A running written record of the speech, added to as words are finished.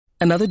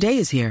Another day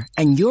is here,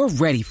 and you're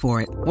ready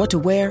for it. What to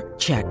wear?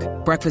 Check.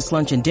 Breakfast,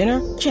 lunch, and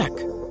dinner? Check.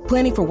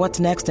 Planning for what's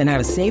next and how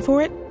to save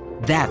for it?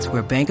 That's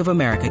where Bank of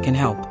America can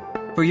help.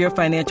 For your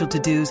financial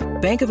to-dos,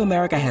 Bank of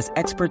America has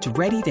experts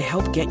ready to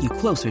help get you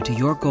closer to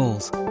your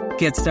goals.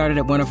 Get started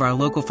at one of our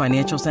local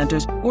financial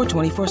centers or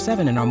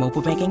 24/7 in our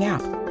mobile banking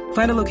app.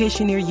 Find a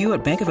location near you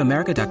at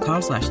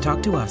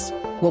bankofamerica.com/talktous.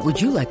 What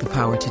would you like the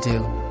power to do?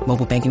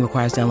 Mobile banking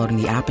requires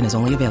downloading the app and is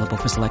only available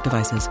for select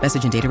devices.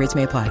 Message and data rates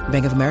may apply.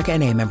 Bank of America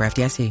N.A., member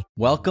FDIC.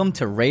 Welcome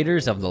to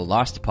Raiders of the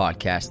Lost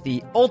Podcast,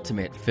 the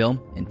ultimate film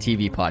and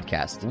TV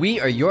podcast.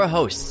 We are your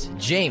hosts,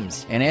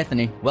 James and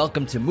Anthony.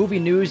 Welcome to Movie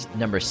News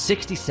number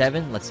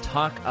 67. Let's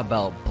talk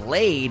about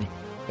Blade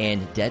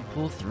and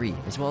Deadpool 3,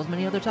 as well as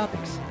many other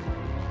topics.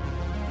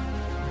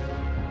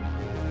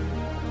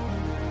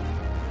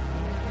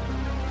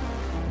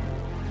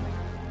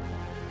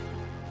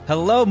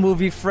 Hello,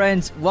 movie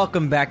friends.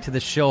 Welcome back to the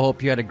show.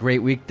 Hope you had a great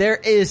week. There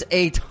is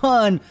a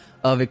ton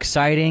of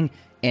exciting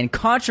and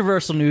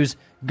controversial news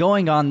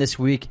going on this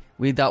week.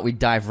 We thought we'd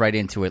dive right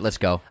into it. Let's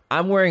go.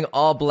 I'm wearing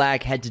all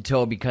black head to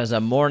toe because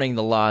I'm mourning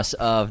the loss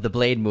of the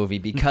Blade movie,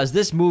 because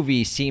this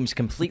movie seems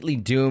completely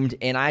doomed,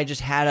 and I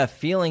just had a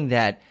feeling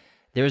that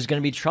there was going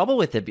to be trouble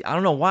with it. I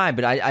don't know why,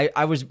 but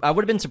I would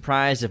have been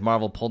surprised if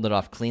Marvel pulled it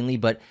off cleanly,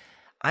 but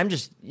I'm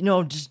just,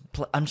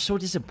 I'm so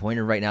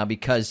disappointed right now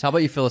because... How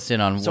about you fill us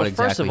in on what exactly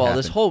first of all,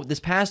 happened? this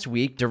past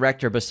week,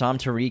 director Bassam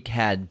Tariq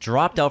had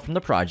dropped out from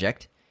the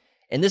project,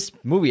 and this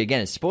movie,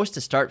 again, is supposed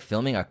to start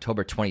filming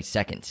October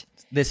 22nd.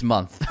 This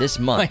month.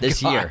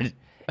 This year.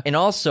 And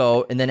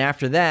also, and then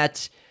after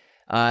that,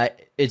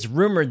 it's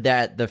rumored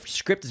that the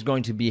script is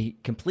going to be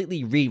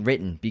completely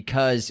rewritten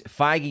because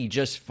Feige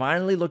just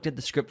finally looked at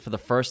the script for the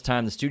first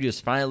time. The studio's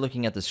finally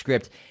looking at the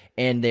script,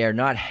 and they are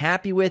not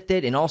happy with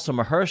it. And also,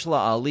 Mahershala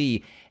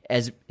Ali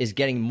is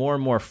getting more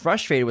and more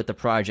frustrated with the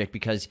project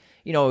because,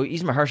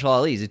 he's Mahershala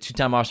Ali. He's a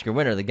two-time Oscar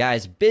winner. The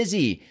guy's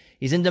busy.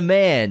 He's in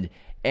demand.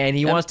 And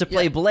he wants to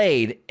play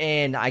Blade.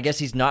 And I guess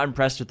he's not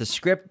impressed with the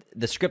script.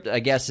 The script, I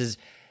guess, is...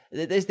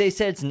 They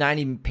said it's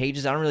 90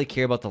 pages. I don't really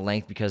care about the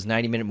length because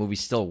 90-minute movies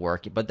still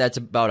work. But that's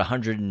about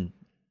 100 and...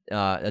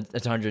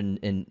 that's 100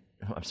 and...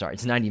 I'm sorry.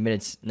 It's 90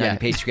 minutes,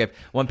 90-page script.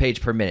 1 page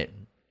per minute.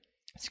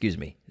 Excuse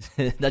me.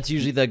 That's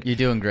usually You're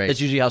doing great.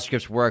 That's usually how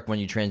scripts work when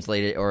you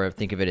translate it or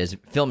think of it as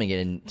filming it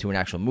into an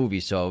actual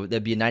movie. So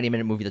there'd be a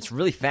 90-minute movie that's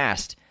really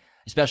fast,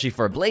 especially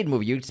for a Blade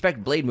movie. You'd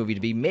expect Blade movie to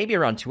be maybe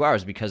around 2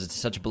 hours because it's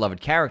such a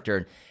beloved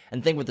character.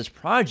 And the thing with this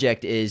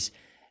project is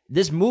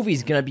this movie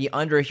is going to be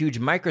under a huge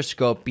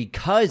microscope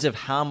because of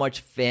how much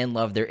fan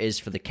love there is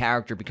for the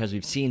character, because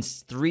we've seen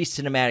 3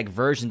 cinematic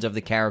versions of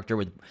the character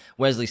with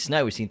Wesley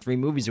Snipes. We've seen 3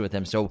 movies with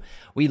him. So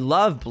we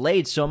love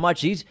Blade so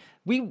much.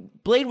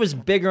 Blade was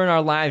bigger in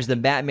our lives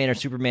than Batman or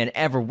Superman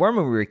ever were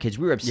when we were kids.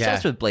 We were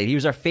obsessed with Blade. He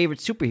was our favorite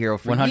superhero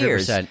for 100%,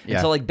 years.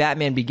 Until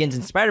Batman Begins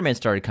and Spider-Man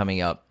started coming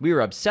up. We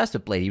were obsessed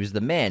with Blade. He was the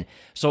man.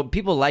 So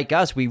people like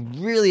us, we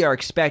really are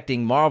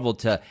expecting Marvel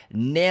to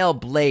nail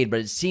Blade,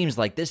 but it seems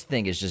like this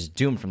thing is just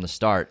doomed from the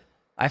start.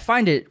 I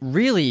find it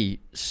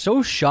really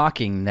so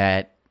shocking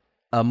that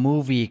a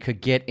movie could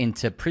get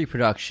into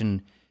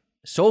pre-production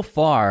so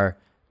far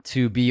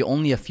to be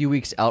only a few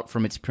weeks out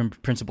from its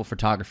principal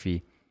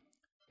photography.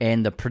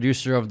 And the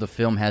producer of the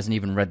film hasn't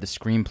even read the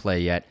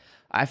screenplay yet.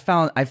 I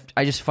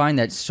just find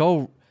that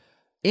so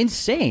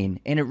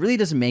insane, and it really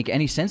doesn't make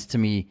any sense to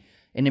me.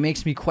 And it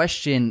makes me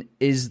question: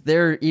 is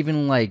there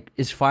even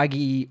is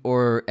Feige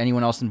or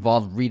anyone else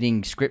involved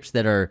reading scripts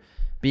that are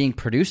being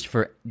produced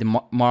for the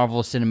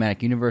Marvel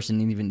Cinematic Universe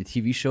and even the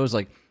TV shows?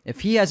 If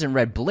he hasn't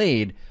read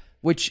Blade,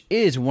 which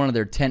is one of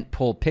their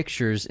tentpole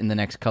pictures in the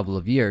next couple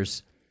of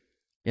years,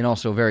 and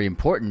also a very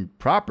important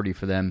property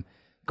for them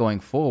going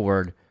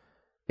forward.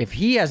 If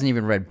he hasn't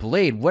even read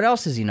Blade, what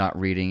else is he not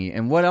reading?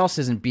 And what else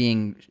isn't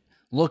being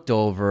looked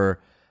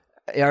over?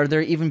 Are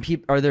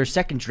there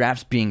second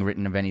drafts being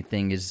written of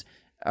anything?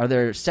 Are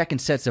there second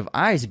sets of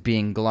eyes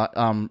being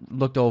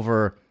looked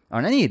over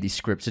on any of these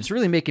scripts? It's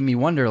really making me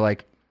wonder,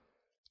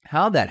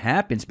 how that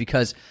happens.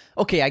 Because,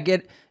 okay, I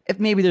get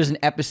if maybe there's an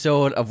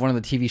episode of one of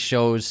the TV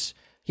shows,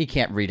 he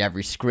can't read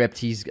every script.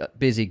 He's a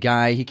busy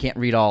guy. He can't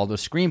read all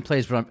those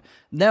screenplays. But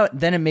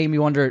then it made me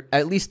wonder,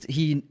 at least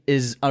he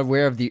is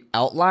aware of the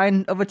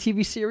outline of a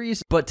TV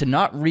series. But to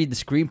not read the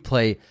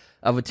screenplay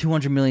of a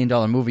 $200 million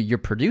movie you're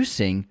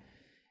producing,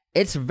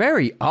 it's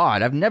very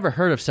odd. I've never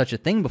heard of such a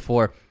thing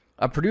before.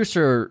 A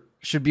producer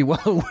should be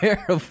well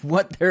aware of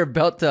what they're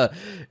about to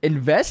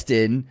invest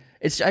in.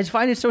 I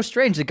find it so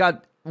strange. It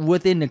got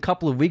within a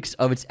couple of weeks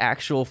of its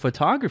actual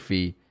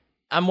photography.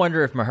 I'm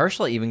wondering if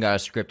Mahershala even got a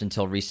script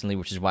until recently,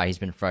 which is why he's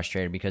been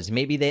frustrated, because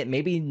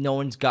maybe no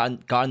one's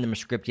gotten them a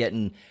script yet.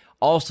 And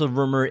also,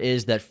 rumor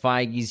is that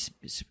Feige's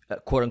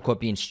quote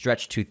unquote being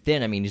stretched too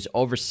thin. I mean, he's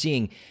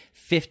overseeing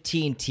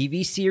 15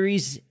 TV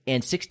series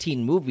and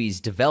 16 movies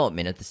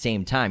development at the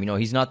same time.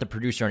 He's not the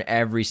producer on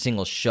every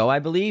single show, I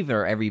believe,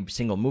 or every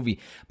single movie,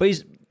 but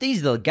he's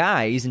the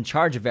guy. He's in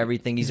charge of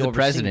everything. He's the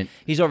president.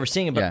 He's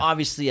overseeing it, but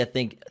obviously I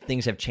think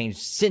things have changed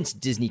since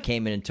Disney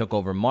came in and took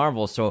over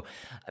Marvel. So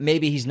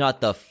maybe he's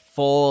not the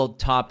full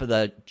top of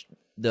the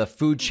the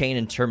food chain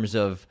in terms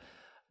of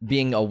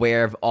being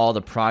aware of all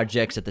the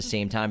projects at the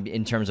same time,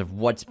 in terms of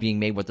what's being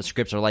made, what the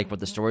scripts are like, what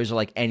the stories are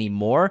like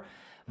anymore.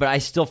 But I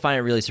still find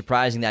it really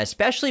surprising that,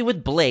 especially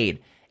with Blade,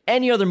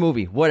 any other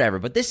movie, whatever,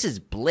 but this is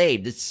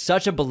Blade. It's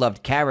such a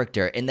beloved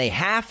character, and they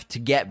have to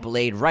get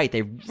Blade right.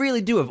 They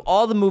really do. Of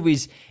all the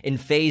movies in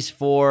Phase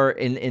 4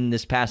 in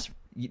this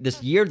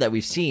year that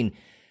we've seen,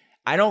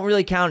 I don't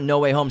really count No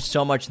Way Home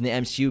so much in the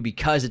MCU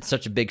because it's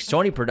such a big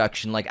Sony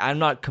production. Like,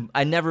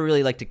 I never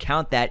really like to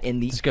count that in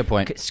the That's a good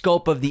point.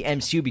 Scope of the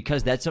MCU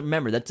because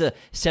remember, that's a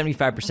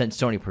 75%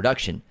 Sony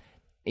production.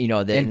 You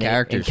know,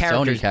 characters,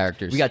 Sony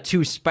characters. We got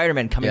 2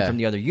 Spider-Men coming from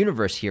the other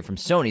universe here from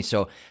Sony,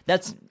 so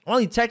that's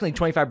only technically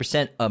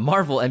 25% a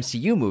Marvel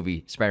MCU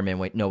movie,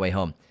 Spider-Man No Way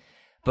Home.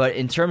 But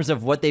in terms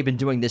of what they've been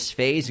doing this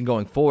phase and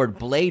going forward,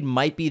 Blade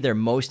might be their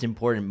most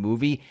important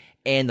movie,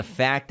 and the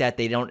fact that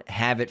they don't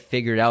have it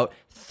figured out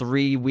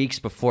 3 weeks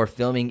before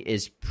filming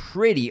is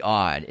pretty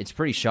odd. It's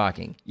pretty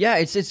shocking. Yeah,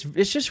 it's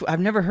just I've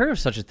never heard of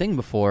such a thing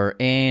before,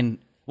 and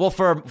well,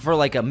 for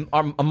like a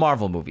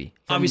Marvel movie,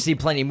 obviously,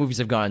 plenty of movies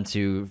have gone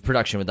to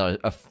production without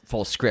a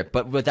full script,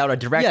 but without a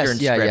director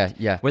and script.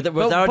 Yeah.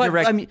 Without a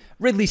director, I mean,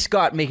 Ridley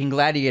Scott making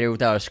Gladiator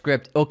without a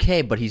script,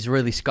 okay, but he's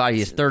Ridley Scott. He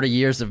has 30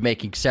 years of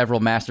making several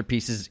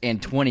masterpieces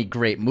and 20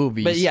 great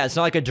movies. But yeah, it's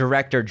not like a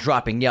director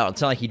dropping out.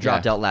 It's not like he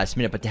dropped out last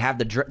minute. But to have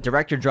the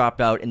director drop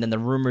out, and then the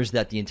rumors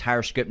that the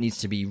entire script needs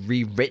to be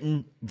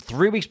rewritten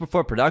 3 weeks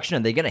before production,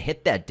 are they going to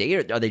hit that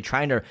date? Or are they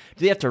trying to? Do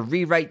they have to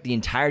rewrite the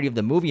entirety of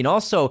the movie? And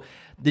also,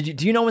 do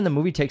you know when the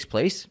movie takes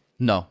place?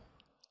 No.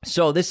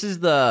 So this is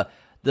the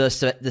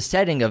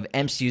setting of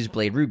MCU's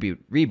Blade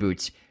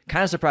reboots.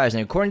 Kind of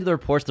surprising. According to the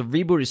reports, the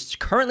reboot is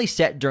currently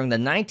set during the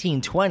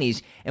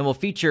 1920s and will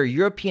feature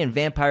European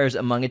vampires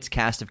among its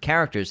cast of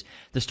characters.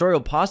 The story will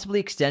possibly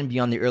extend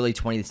beyond the early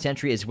 20th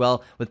century as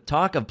well, with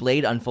talk of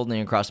Blade unfolding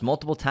across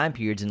multiple time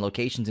periods and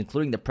locations,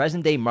 including the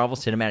present-day Marvel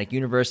Cinematic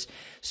Universe.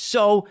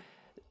 So,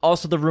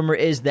 also the rumor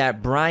is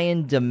that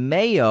Brian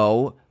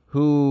DeMeo,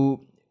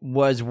 who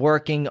was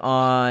working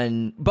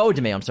on Beau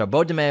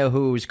DeMeo,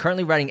 who's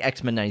currently writing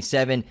X-Men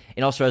 97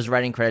 and also has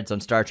writing credits on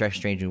Star Trek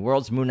Strange New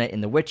Worlds, Moon Knight,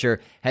 and The Witcher,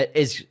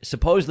 is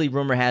supposedly,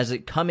 rumor has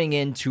it, coming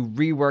in to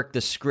rework the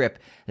script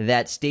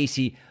that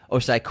Stacey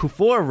Osei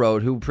Kuffour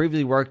wrote, who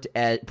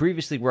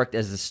previously worked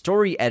as the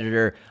story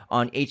editor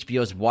on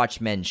HBO's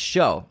Watchmen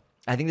show.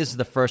 I think this is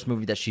the first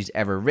movie that she's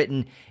ever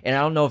written, and I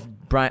don't know if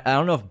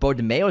Beau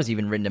DeMeo has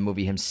even written a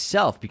movie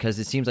himself, because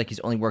it seems like he's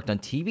only worked on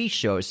TV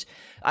shows.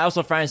 I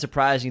also find it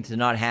surprising to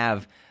not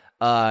have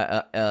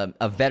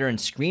a veteran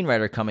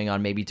screenwriter coming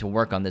on maybe to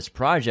work on this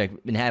project,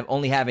 and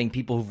only having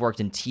people who've worked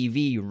in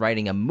TV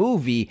writing a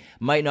movie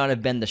might not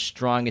have been the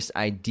strongest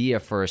idea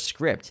for a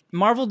script.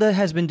 Marvel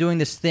has been doing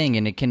this thing,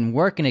 and it can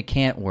work and it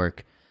can't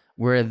work,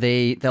 where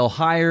they'll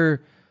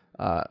hire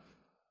a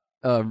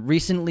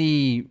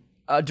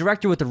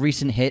director with a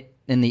recent hit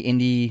in the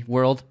indie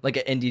world. Like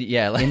an indie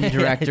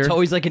director. It's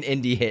always like an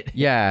indie hit.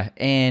 Yeah,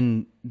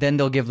 and then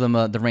they'll give them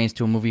the reins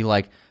to a movie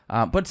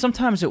but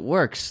sometimes it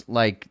works,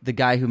 like the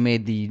guy who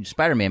made the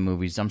Spider-Man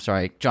movies,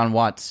 John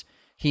Watts,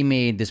 he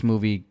made this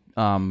movie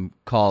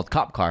called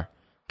Cop Car.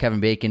 Kevin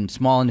Bacon,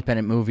 small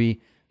independent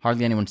movie,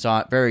 hardly anyone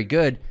saw it, very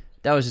good.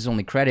 That was his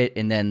only credit,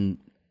 and then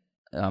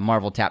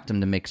Marvel tapped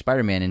him to make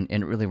Spider-Man, and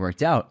it really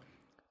worked out.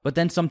 But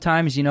then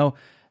sometimes,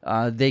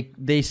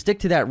 they stick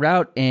to that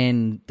route,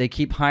 and they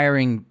keep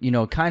hiring,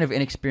 kind of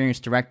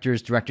inexperienced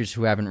directors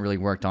who haven't really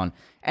worked on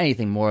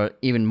anything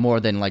even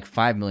more than like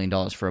 $5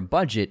 million for a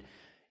budget,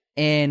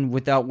 and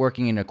without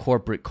working in a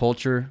corporate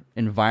culture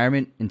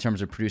environment in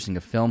terms of producing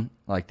a film.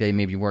 Like, they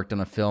maybe worked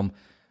on a film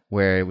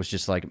where it was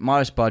just like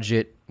modest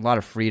budget, a lot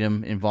of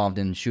freedom involved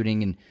in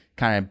shooting, and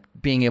kind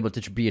of being able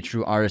to be a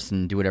true artist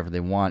and do whatever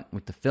they want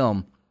with the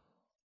film.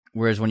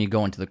 Whereas when you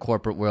go into the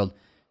corporate world,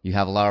 you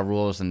have a lot of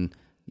rules, and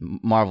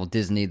Marvel,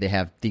 Disney, they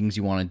have things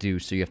you want to do,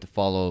 so you have to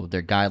follow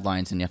their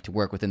guidelines and you have to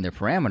work within their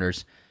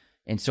parameters.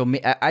 And so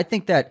I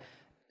think that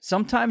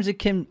sometimes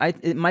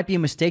it might be a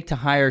mistake to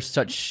hire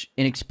such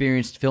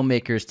inexperienced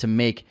filmmakers to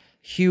make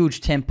huge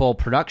tentpole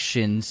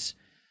productions.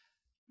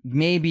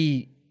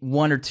 Maybe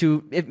one or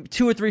two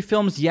or three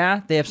films,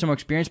 they have some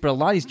experience, but a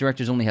lot of these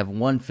directors only have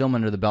one film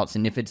under the belts,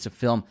 and if it's a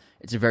film,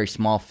 it's a very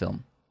small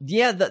film.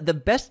 Yeah, the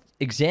best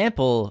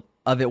example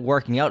of it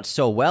working out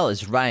so well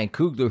is Ryan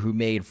Coogler, who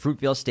made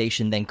Fruitvale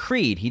Station, then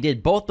Creed. He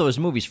did both those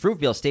movies.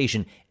 Fruitvale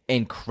Station,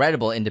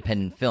 incredible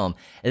independent film.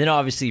 And then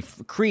obviously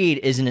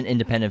Creed isn't an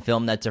independent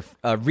film. That's a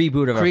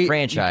reboot of a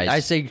franchise. I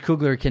say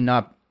Coogler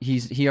cannot...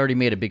 He already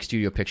made a big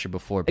studio picture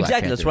before Black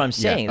Panther. That's what I'm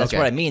saying. That's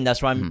what I mean.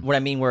 That's what I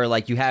mean, where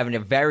like you have a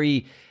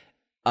very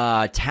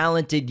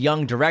talented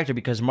young director,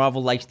 because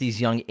Marvel likes these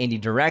young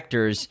indie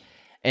directors.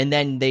 And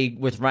then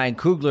with Ryan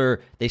Coogler,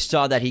 they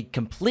saw that he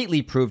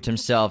completely proved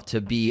himself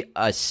to be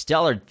a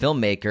stellar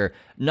filmmaker,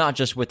 not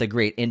just with a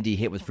great indie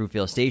hit with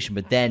Fruitvale Station,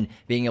 but then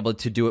being able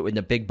to do it with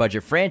a big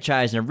budget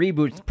franchise and a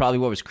reboot. Probably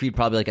what was Creed,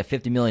 probably like a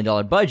 $50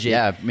 million budget.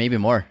 Yeah, maybe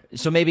more.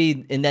 So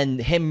maybe, and then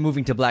him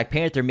moving to Black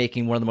Panther,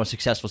 making one of the most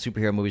successful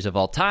superhero movies of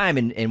all time,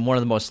 and one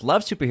of the most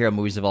loved superhero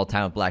movies of all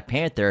time with Black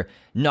Panther,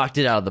 knocked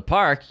it out of the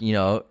park,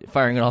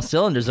 firing on all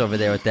cylinders over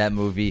there with that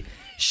movie,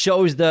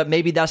 shows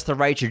maybe that's the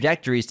right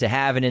trajectory, is to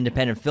have an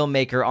independent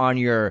filmmaker on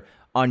your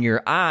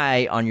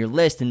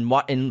list,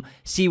 and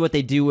see what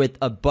they do with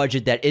a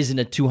budget that isn't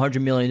a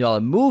 $200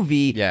 million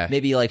movie,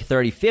 maybe like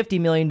 $30-50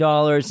 million,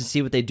 and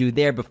see what they do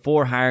there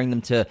before hiring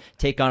them to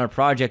take on a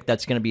project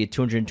that's going to be a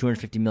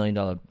 $250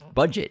 million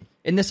budget.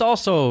 And this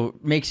also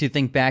makes you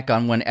think back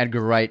on when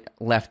Edgar Wright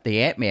left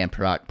the Ant-Man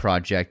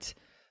project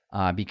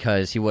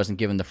because he wasn't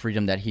given the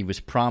freedom that he was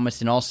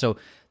promised, and also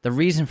the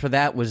reason for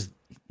that was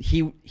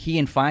he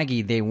and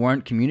Feige, they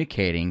weren't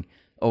communicating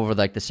over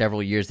like the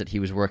several years that he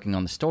was working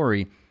on the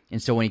story.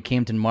 And so when he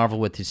came to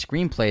Marvel with his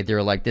screenplay, they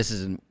were like, this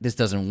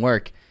doesn't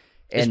work.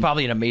 And it's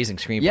probably an amazing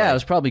screenplay. Yeah, it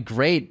was probably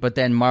great, but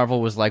then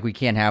Marvel was like, we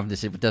can't have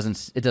this if it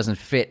doesn't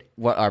fit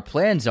what our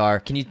plans are.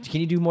 Can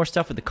you do more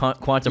stuff with the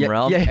quantum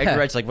realm? Yeah. Edgar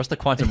Wright's like, what's the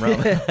quantum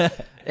realm?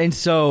 And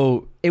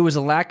so it was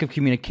a lack of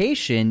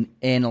communication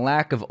and a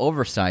lack of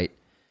oversight,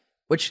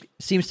 which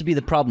seems to be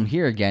the problem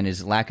here again,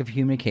 is lack of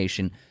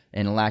communication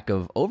and a lack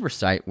of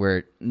oversight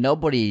where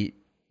nobody,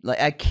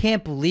 like, I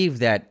can't believe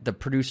that the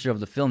producer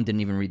of the film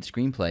didn't even read the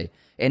screenplay.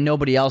 And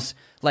nobody else,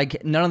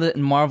 like none of the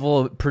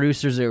Marvel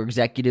producers or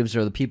executives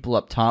or the people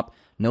up top,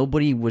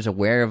 nobody was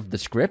aware of the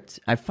script.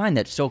 I find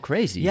that so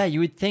crazy. Yeah,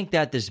 you would think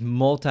that this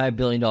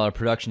multi-billion-dollar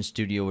production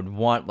studio would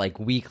want like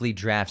weekly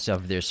drafts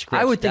of their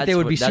scripts. I would think they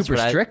would be super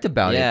strict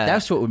about it.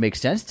 That's what would make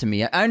sense to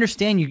me. I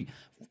understand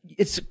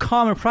it's a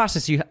common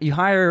process. You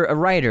hire a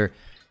writer,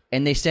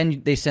 and they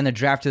send a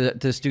draft to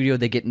the studio.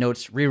 They get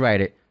notes,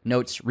 rewrite it.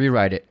 Notes,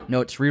 rewrite it.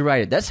 Notes,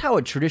 rewrite it. That's how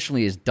it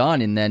traditionally is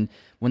done. And then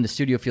when the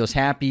studio feels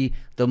happy,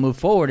 they'll move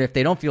forward. If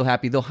they don't feel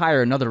happy, they'll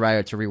hire another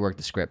writer to rework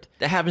the script.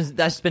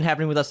 That's been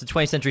happening with us at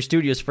 20th Century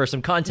Studios for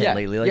some content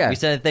lately. We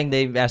said a thing,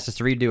 they've asked us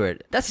to redo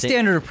it. That's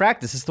standard of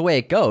practice. It's the way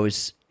it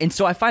goes. And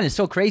so I find it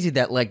so crazy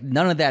that like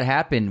none of that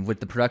happened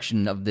with the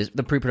production of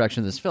the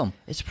pre-production of this film.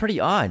 It's pretty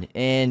odd.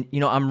 And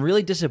I'm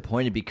really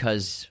disappointed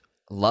because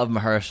I love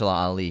Mahershala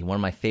Ali, one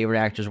of my favorite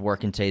actors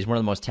working today. He's one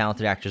of the most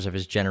talented actors of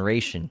his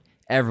generation.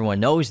 Everyone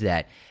knows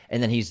that.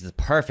 And then he's the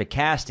perfect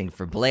casting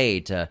for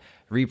Blade to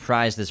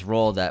reprise this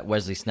role that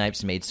Wesley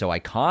Snipes made so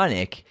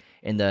iconic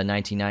in the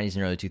 1990s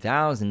and early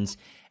 2000s.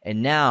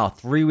 And now,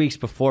 3 weeks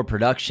before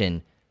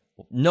production,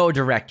 no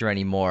director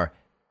anymore.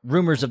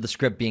 Rumors of the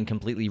script being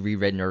completely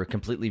rewritten or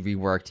completely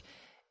reworked.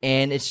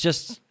 And it's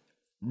just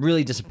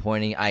really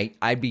disappointing.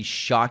 I'd be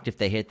shocked if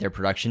they hit their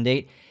production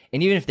date.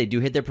 And even if they do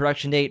hit their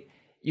production date,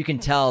 you can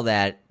tell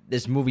that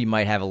this movie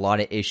might have a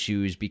lot of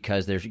issues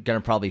because they're going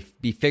to probably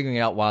be figuring it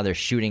out while they're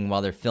shooting,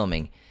 while they're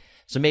filming.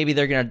 So maybe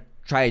they're going to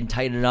try and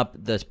tighten up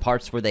the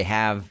parts where they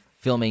have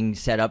filming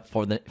set up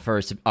for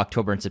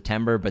October and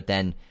September, but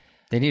then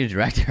they need a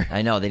director.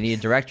 I know, they need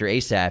a director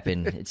ASAP,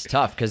 and it's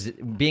tough because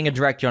being a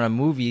director on a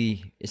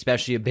movie,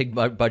 especially a big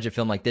budget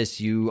film like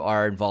this, you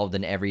are involved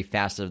in every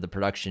facet of the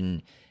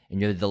production, and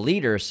you're the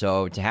leader.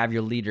 So to have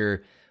your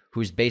leader,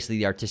 who's basically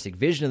the artistic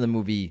vision of the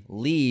movie,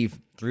 leave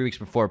 3 weeks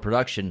before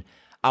production,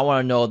 I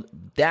want to know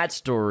that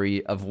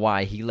story of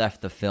why he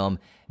left the film.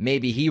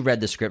 Maybe he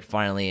read the script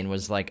finally and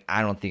was like,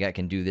 I don't think I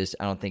can do this.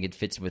 I don't think it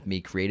fits with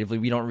me creatively.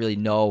 We don't really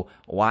know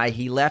why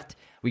he left.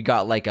 We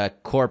got like a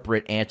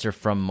corporate answer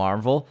from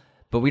Marvel,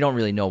 but we don't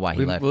really know why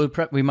he left.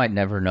 We might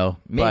never know.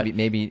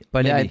 Maybe.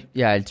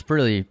 It's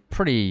pretty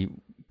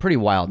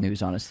wild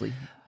news, honestly.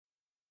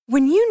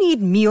 When you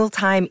need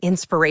mealtime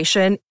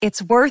inspiration,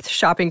 it's worth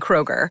shopping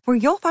Kroger, where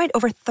you'll find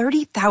over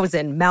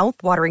 30,000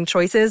 mouth-watering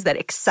choices that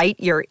excite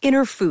your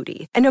inner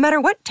foodie. And no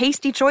matter what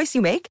tasty choice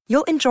you make,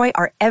 you'll enjoy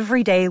our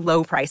everyday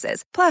low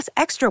prices, plus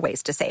extra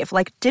ways to save,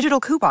 like digital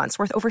coupons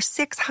worth over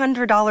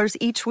 $600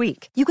 each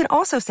week. You can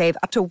also save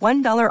up to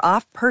 $1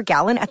 off per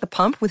gallon at the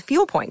pump with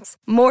fuel points.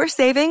 More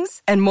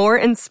savings and more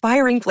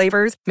inspiring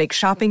flavors make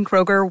shopping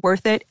Kroger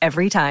worth it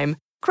every time.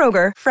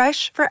 Kroger,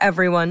 fresh for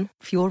everyone.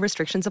 Fuel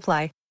restrictions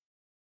apply.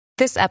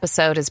 This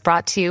episode is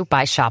brought to you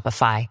by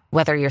Shopify.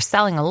 Whether you're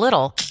selling a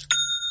little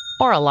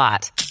or a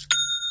lot,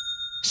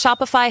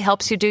 Shopify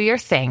helps you do your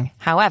thing,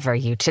 however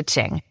you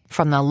cha-ching.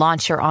 From the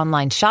launch your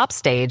online shop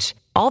stage,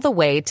 all the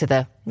way to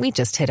the we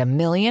just hit 1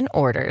 million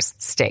orders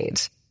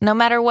stage. No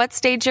matter what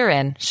stage you're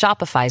in,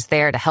 Shopify's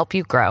there to help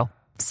you grow.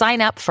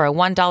 Sign up for a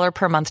 $1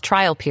 per month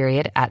trial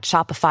period at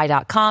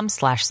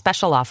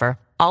shopify.com/special offer,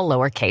 all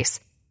lowercase.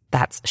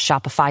 That's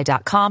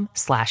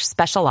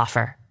shopify.com/special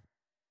offer.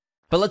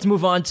 But let's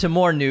move on to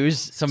more news.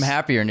 Some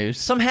happier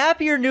news,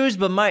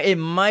 but it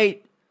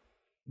might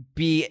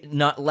be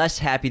not less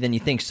happy than you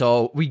think.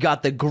 So we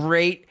got the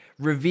great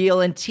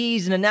reveal and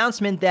tease an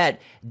announcement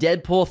that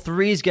Deadpool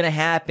 3 is going to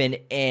happen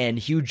and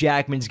Hugh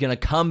Jackman's going to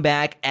come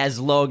back as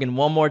Logan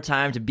one more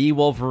time to be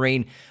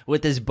Wolverine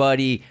with his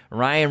buddy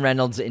Ryan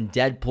Reynolds in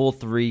Deadpool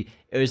 3.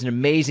 It was an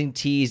amazing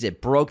tease.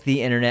 It broke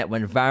the internet,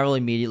 went viral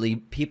immediately.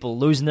 People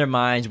losing their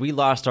minds. We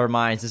lost our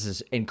minds. This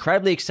is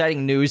incredibly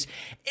exciting news.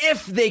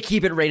 If they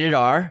keep it rated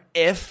R,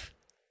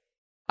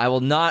 I will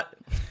not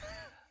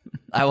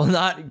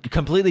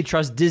completely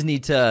trust Disney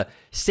to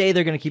say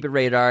they're going to keep it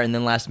rated R and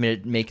then last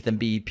minute make them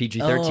be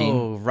PG-13.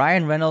 Oh,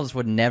 Ryan Reynolds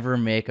would never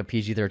make a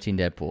PG-13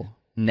 Deadpool.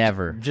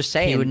 Never. Just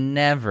saying. He would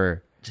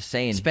never. Just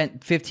saying.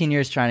 Spent 15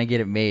 years trying to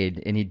get it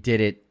made, and he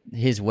did it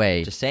his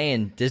way. Just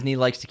saying. Disney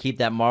likes to keep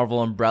that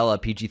Marvel umbrella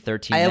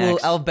PG-13.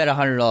 I'll bet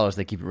 $100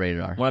 they keep it rated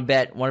R. Want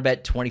to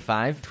bet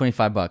 25?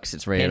 $25.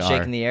 It's rated R.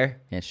 Handshake in the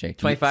air. Handshake.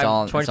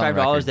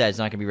 $25 that it's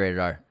not going to be rated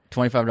R.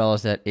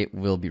 $25 that it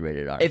will be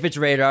rated R. If it's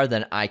rated R,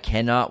 then I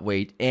cannot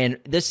wait. And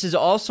this is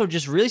also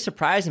just really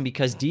surprising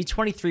because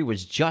D23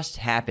 was just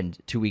happened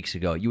 2 weeks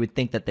ago. You would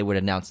think that they would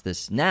announce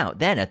this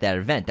then at that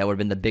event. That would have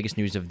been the biggest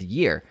news of the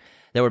year.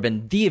 That would have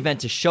been the event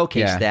to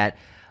showcase that.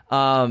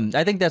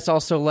 I think that's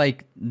also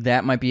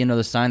that might be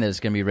another sign that it's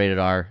going to be rated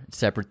R,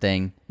 separate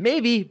thing.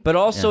 Maybe, but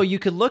also you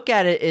could look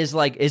at it as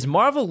is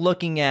Marvel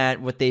looking at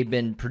what they've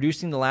been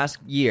producing the last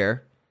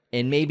year?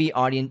 And maybe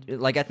I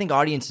think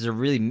audiences are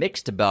really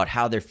mixed about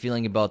how they're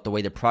feeling about the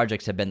way the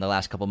projects have been the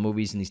last couple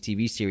movies and these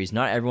TV series.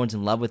 Not everyone's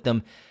in love with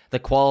them. The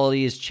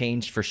quality has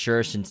changed for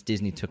sure since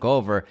Disney took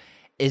over.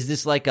 Is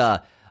this like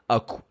a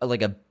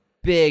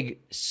big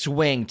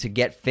swing to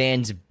get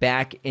fans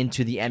back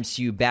into the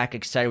MCU, back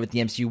excited with the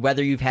MCU?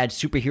 Whether you've had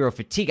superhero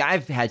fatigue,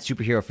 I've had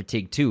superhero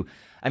fatigue too.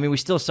 I mean, we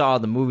still saw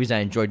the movies. I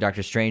enjoyed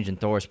Doctor Strange and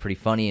Thor was pretty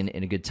funny and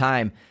a good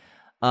time.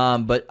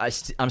 But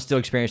I'm still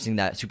experiencing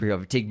that superhero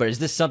fatigue. But is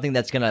this something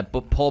that's going to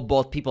pull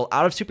both people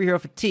out of superhero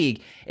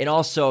fatigue and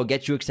also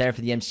get you excited for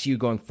the MCU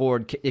going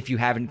forward if you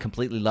haven't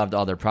completely loved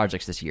all their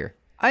projects this year?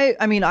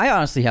 I mean, I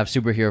honestly have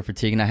superhero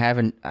fatigue, and I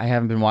haven't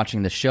been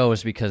watching the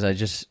shows because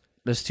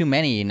there's too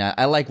many, and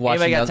I like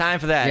watching. Anybody got time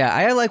for that? Yeah,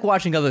 I like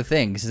watching other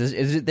things.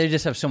 They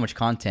just have so much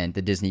content,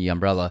 the Disney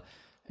umbrella,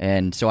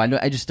 and so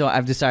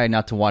I've decided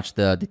not to watch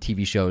the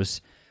TV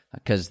shows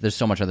because there's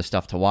so much other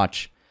stuff to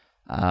watch.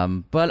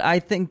 But I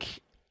think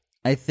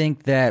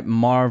that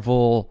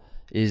Marvel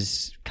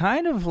is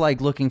kind of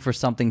looking for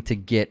something to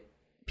get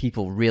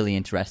people really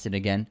interested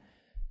again.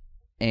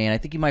 And I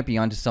think you might be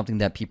onto something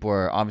that people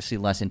are obviously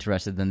less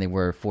interested than they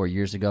were 4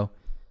 years ago.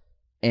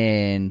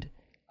 And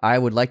I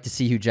would like to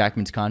see Hugh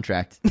Jackman's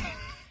contract.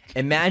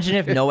 Imagine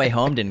if No Way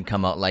Home didn't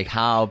come out,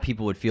 how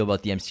people would feel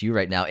about the MCU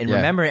right now. And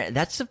remember,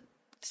 that's a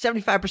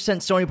 75%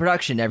 Sony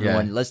production,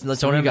 everyone. Yeah. Let's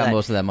Sony got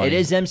most of that money. It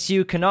is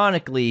MCU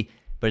canonically,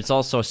 but it's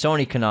also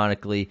Sony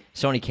canonically,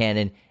 Sony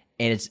canon.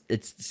 And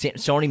it's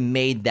Sony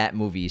made that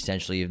movie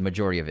essentially, the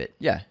majority of it.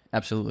 Yeah,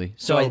 absolutely.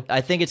 So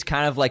I think it's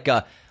kind of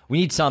we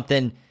need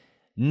something.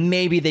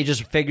 Maybe they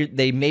just figured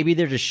maybe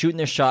they're just shooting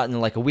their shot, and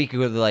a week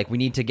ago they're we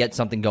need to get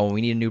something going. We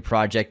need a new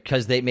project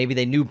because they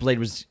knew Blade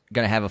was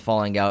going to have a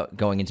falling out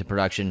going into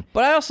production.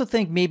 But I also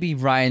think maybe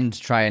Ryan's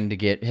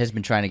has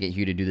been trying to get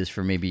Hugh to do this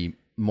for maybe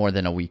more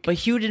than a week. But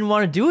Hugh didn't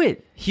want to do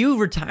it. Hugh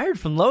retired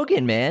from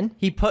Logan, man.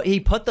 He put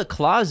the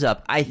clause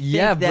up. I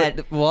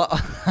think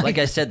like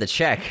I said, the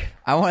check.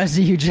 I want to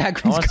see Hugh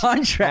Jackman's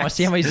contract. I want to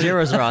see how many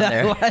zeros are on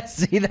there. I want to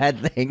see that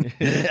thing.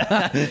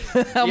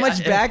 How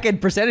much back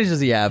end percentage does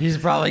he have? He's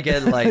probably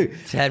getting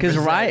 10%. Because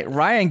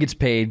Ryan gets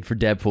paid for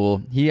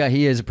Deadpool.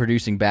 He is a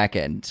producing back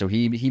end, so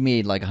he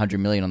made $100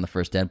 million on the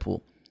first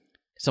Deadpool,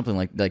 something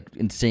like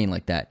insane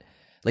like that.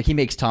 He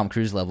makes Tom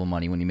Cruise level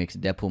money when he makes a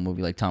Deadpool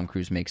movie, like Tom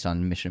Cruise makes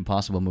on Mission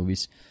Impossible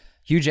movies.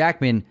 Hugh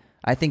Jackman,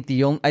 I think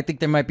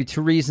there might be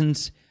two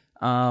reasons.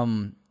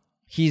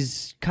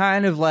 He's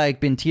kind of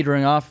been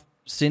teetering off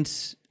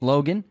since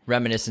Logan.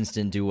 Reminiscence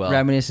didn't do well.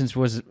 Reminiscence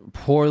was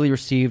poorly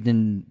received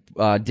and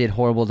did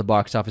horrible at the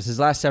box office. His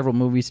last several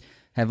movies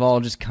have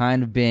all just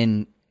kind of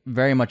been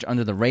very much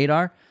under the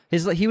radar.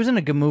 He was in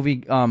a good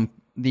movie,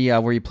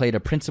 where he played a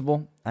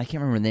principal. I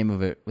can't remember the name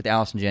of it, with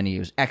Allison Janney. It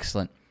was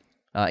excellent.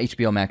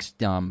 HBO Max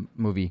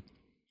movie.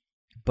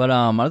 But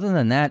other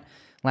than that,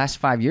 last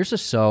 5 years or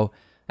so,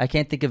 I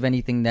can't think of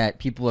anything that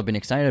people have been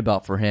excited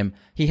about for him.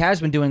 He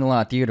has been doing a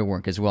lot of theater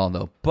work as well,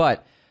 though.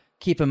 But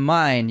keep in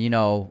mind,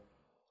 I'm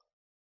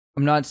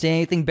not saying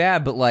anything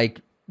bad, but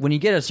when you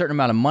get a certain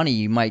amount of money,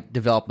 you might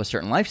develop a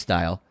certain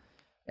lifestyle,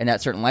 and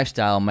that certain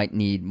lifestyle might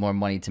need more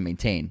money to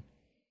maintain.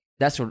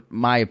 That's what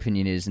my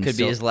opinion is. And could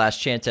be his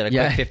last chance at a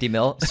quick 50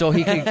 mil. So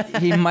he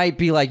might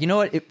be what,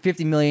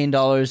 $50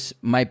 million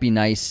might be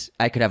nice.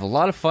 I could have a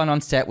lot of fun on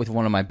set with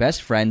one of my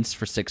best friends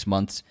for 6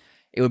 months.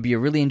 It would be a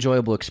really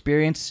enjoyable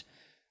experience.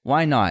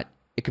 Why not?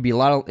 It could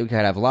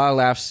have a lot of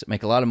laughs,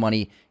 make a lot of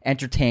money,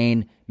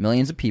 entertain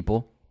millions of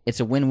people.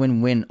 It's a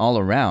win-win-win all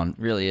around.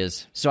 Really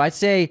is. So I'd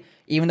say,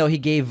 even though he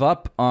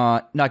even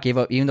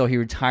though he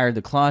retired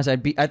the clause, I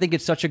think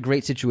it's such a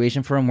great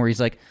situation for him where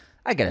he's I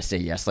gotta say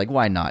yes.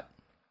 Why not?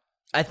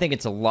 I think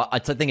it's a lot. I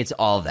think it's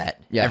all of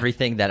that. Yeah.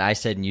 Everything that I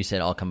said and you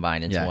said all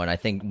combined into one. I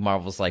think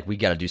Marvel's like, we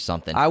got to do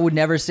something. I would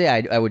never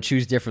say I would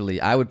choose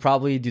differently. I would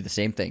probably do the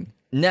same thing.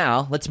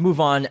 Now, let's move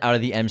on out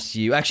of the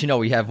MCU. Actually, no,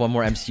 we have one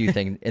more MCU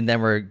thing, and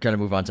then we're going to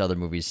move on to other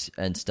movies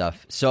and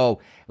stuff.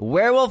 So,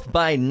 Werewolf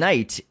by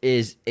Night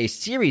is a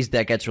series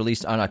that gets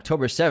released on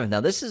October 7th. Now,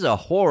 this is a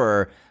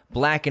horror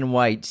black and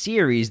white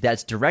series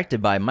that's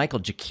directed by Michael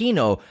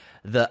Giacchino,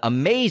 the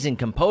amazing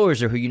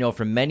composer who you know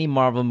from many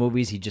Marvel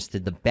movies. He just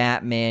did the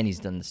Batman. He's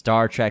done the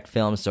Star Trek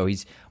films. So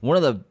he's one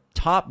of the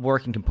top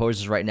working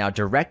composers right now,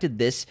 directed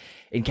this.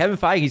 And Kevin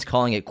Feige's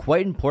calling it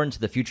quite important to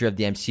the future of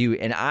the MCU.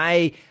 And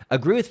I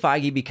agree with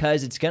Feige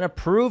because it's going to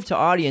prove to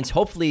audience,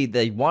 hopefully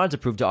they wanted to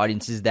prove to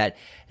audiences that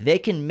they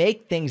can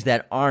make things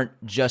that aren't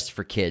just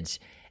for kids.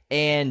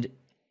 And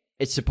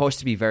it's supposed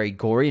to be very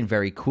gory and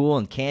very cool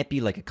and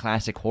campy, like a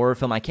classic horror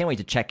film. I can't wait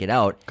to check it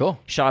out. Cool.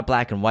 Shot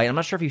black and white. I'm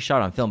not sure if he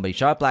shot on film, but he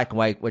shot black and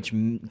white, which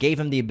gave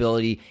him the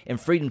ability and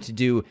freedom to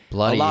do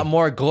Bloody. a lot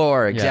more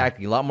gore.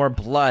 Exactly. A lot more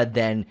blood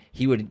than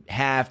he would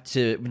have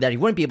to, that he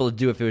wouldn't be able to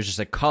do if it was just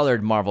a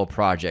colored Marvel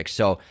project.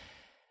 So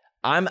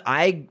I'm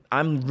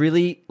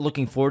really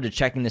looking forward to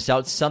checking this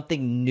out.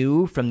 Something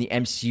new from the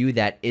MCU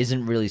that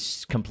isn't really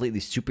completely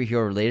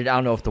superhero related. I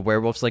don't know if the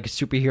werewolf's like a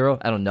superhero.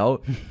 I don't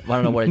know. I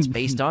don't know what it's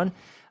based on.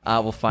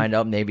 We'll find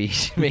out. Maybe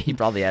he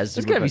probably has.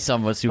 There's got to be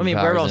somewhat superpowers. I mean,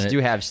 werewolves do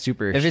have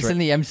super. If it's in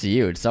the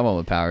MCU, it's someone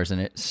with powers in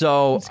it.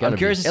 So I'm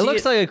curious. It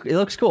looks like it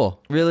looks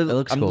cool. Really, it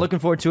looks I'm cool. looking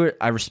forward to it.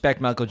 I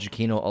respect Michael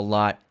Giacchino a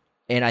lot,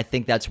 and I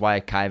think that's why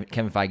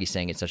Kevin Feige's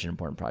saying it's such an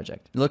important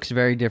project. It looks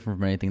very different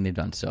from anything they've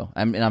done. So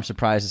I'm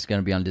surprised it's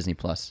going to be on Disney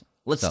Plus.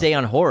 Let's stay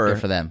on horror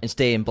good for them. and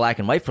stay in black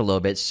and white for a little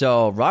bit.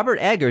 So Robert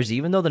Eggers,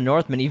 even though The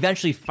Northman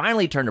eventually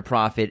finally turned a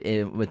profit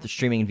with the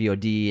streaming and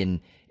VOD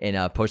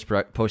and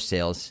post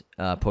sales,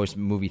 post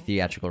movie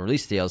theatrical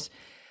release sales,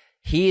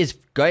 he is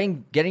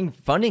getting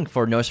funding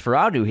for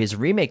Nosferatu, his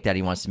remake that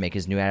he wants to make,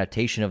 his new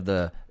adaptation of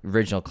the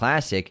original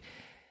classic,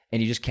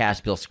 and he just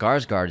cast Bill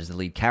Skarsgård as the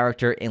lead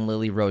character and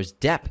Lily Rose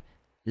Depp.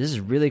 This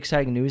is really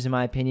exciting news, in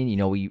my opinion. You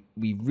know, we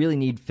really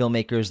need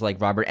filmmakers like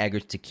Robert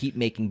Eggers to keep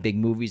making big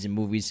movies and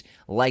movies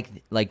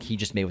like he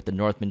just made with The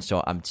Northman.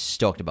 So I'm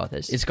stoked about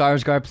this. Is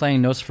Skarsgård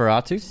playing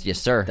Nosferatu? Yes,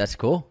 sir. That's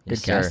cool. Yes,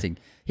 Good sir. casting.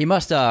 He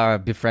must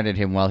befriended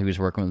him while he was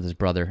working with his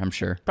brother. I'm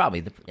sure.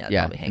 Probably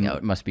probably hang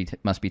out. Must be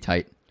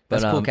tight.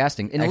 That's cool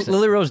casting. And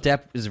excellent. Lily Rose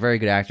Depp is a very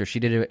good actor. She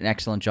did an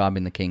excellent job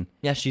in The King.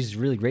 Yeah, she's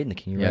really great in The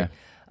King. You're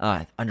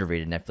right.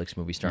 Underrated Netflix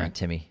movie starring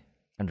Timmy.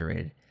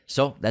 Underrated.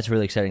 So that's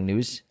really exciting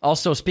news.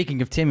 Also,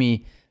 speaking of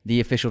Timmy,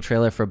 the official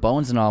trailer for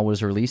Bones and All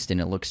was released,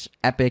 and it looks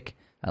epic.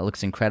 It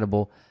looks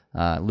incredible.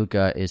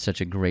 Luca is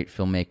such a great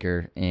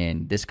filmmaker,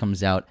 and this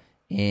comes out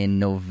in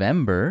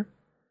November,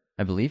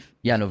 I believe.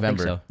 Yeah,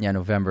 November. I think so. Yeah,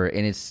 November,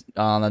 and it's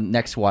on the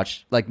next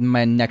watch, like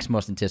my next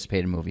most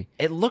anticipated movie.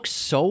 It looks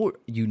so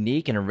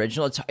unique and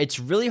original. It's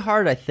really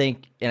hard, I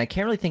think, and I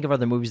can't really think of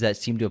other movies that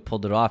seem to have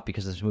pulled it off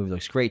because this movie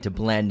looks great, to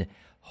blend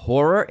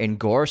horror and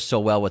gore so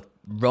well with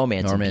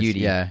romance and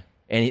beauty. Yeah.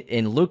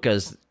 And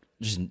Luca's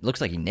just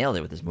looks like he nailed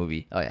it with this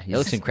movie. Oh, yeah. It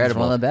looks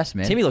incredible. He's one of the best,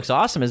 man. Timmy looks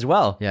awesome as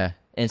well. Yeah.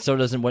 And so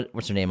doesn't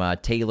what's her name?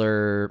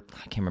 Taylor. I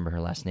can't remember her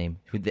last name.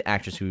 The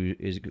actress who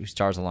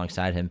stars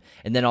alongside him,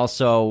 and then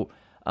also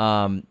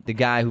the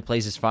guy who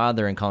plays his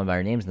father in Call Me by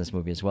Your Name's in this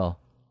movie as well.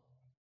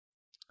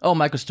 Oh,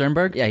 Michael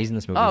Sternberg? Yeah, he's in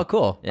this movie. Oh,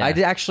 cool. Yeah. I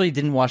actually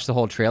didn't watch the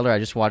whole trailer. I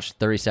just watched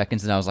 30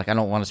 seconds, and I was like, I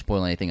don't want to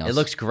spoil anything else. It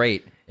looks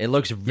great. It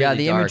looks really yeah,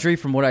 the dark. imagery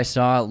from what I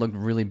saw, it looked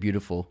really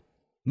beautiful.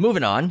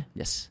 Moving on.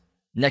 Yes.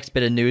 Next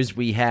bit of news,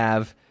 we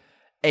have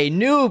a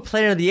new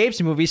Planet of the Apes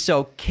movie.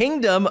 So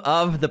Kingdom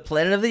of the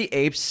Planet of the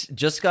Apes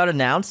just got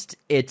announced.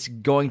 It's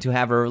going to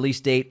have a release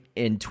date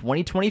in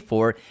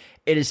 2024.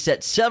 It is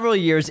set several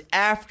years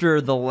after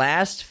the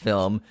last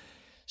film.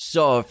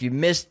 So if you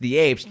missed the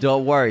apes,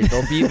 don't worry.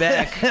 They'll be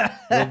back.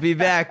 They'll be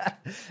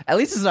back. At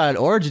least it's not an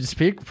Origins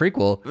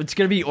prequel. It's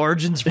going to be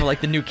origins for like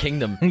the new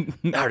kingdom.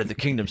 How did the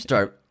kingdom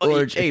start?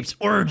 Apes,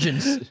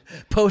 origins.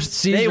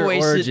 Post-Caesar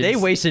Origins. They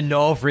wasted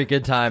no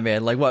freaking time,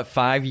 man. Like, what,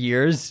 5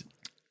 years?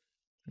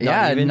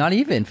 Not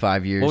even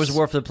 5 years. What was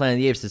War for the Planet of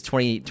the Apes? It's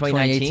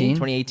 2019?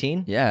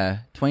 2018? Yeah,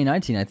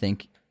 2019, I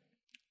think.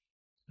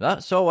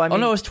 So, I mean...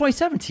 Oh, no, it was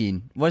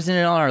 2017. Wasn't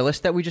it on our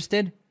list that we just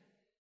did?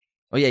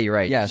 Oh, yeah, you're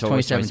right. Yeah, so it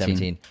was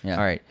 2017. Yeah.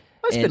 All right.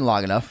 It's been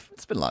long enough.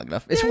 It's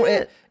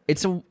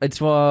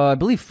I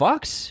believe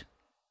Fox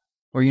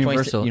or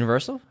Universal.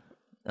 Universal?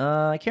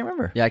 I can't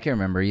remember. Yeah, I can't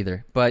remember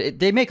either. But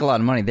they make a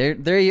lot of money.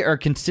 They are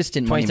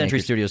consistent 20th money Century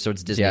makers. Studios, so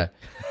it's Disney. Yeah.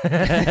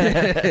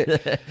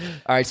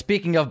 All right,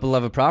 speaking of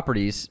beloved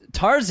properties,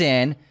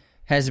 Tarzan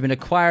has been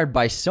acquired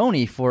by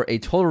Sony for a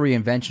total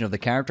reinvention of the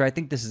character. I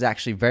think this is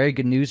actually very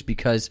good news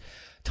because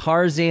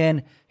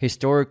Tarzan,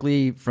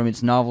 historically, from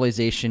its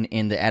novelization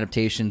and the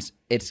adaptations,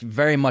 it's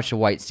very much a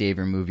white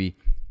savior movie.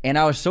 And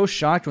I was so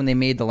shocked when they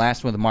made the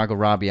last one with Margot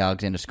Robbie,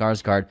 Alexander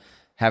Skarsgård,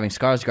 having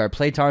Skarsgård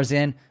play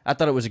Tarzan. I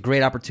thought it was a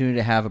great opportunity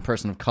to have a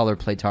person of color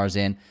play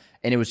Tarzan,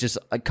 and it was just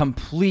a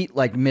complete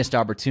missed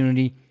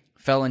opportunity.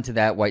 Fell into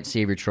that white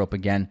savior trope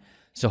again.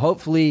 So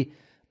hopefully,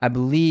 I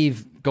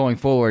believe going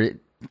forward,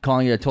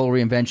 calling it a total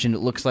reinvention. It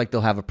looks like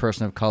they'll have a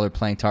person of color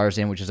playing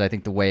Tarzan, which is, I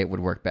think, the way it would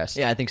work best.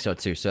 Yeah, I think so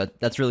too. So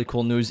that's really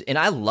cool news. And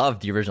I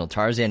loved the original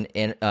Tarzan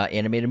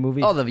animated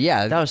movie. Oh,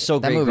 that was so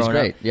great. That movie's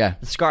great. Up. Yeah,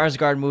 the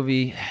Skarsgård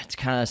movie, it's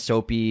kind of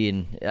soapy,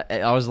 and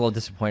I was a little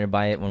disappointed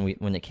by it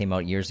when it came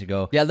out years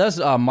ago. Yeah, that's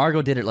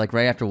Margot did it like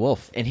right after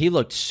Wolf, and he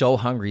looked so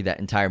hungry that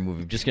entire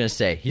movie. I'm just gonna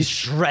say he's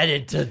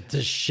shredded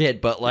to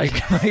shit, but like,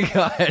 my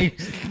God,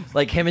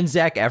 like him and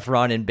Zac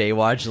Efron in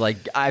Baywatch,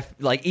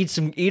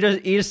 eat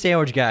a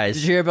sandwich, guys.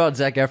 Did you hear about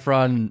Zac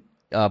Efron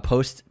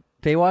post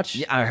Baywatch?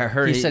 Yeah, I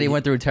heard. He said he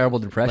went through a terrible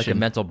depression, like a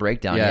mental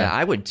breakdown. Yeah,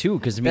 I would too,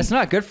 because that's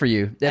not good for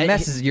you. That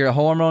messes your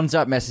hormones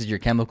up, messes your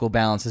chemical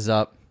balances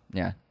up.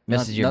 Yeah,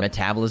 messes your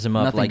metabolism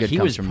up. Like he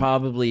was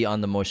probably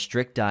on the most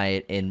strict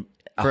diet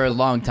for a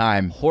long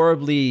time.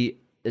 Horribly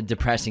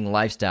depressing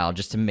lifestyle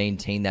just to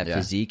maintain that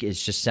physique. It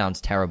just sounds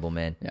terrible,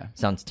 man. Yeah,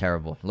 sounds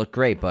terrible. Look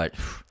great, but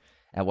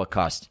at what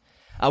cost?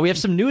 We have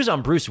some news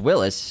on Bruce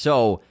Willis.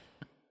 So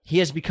he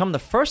has become the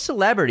first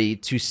celebrity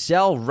to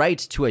sell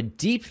rights to a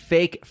deep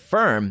fake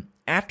firm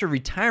after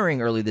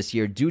retiring early this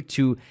year due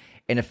to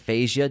an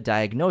aphasia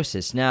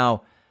diagnosis.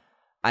 Now,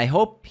 I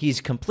hope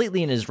he's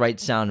completely in his right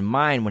sound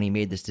mind when he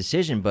made this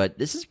decision, but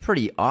this is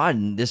pretty odd,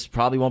 and this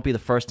probably won't be the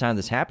first time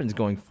this happens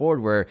going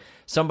forward, where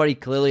somebody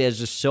clearly has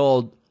just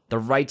sold the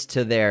rights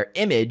to their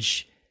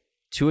image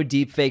to a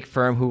deepfake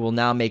firm who will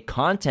now make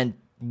content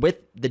with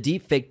the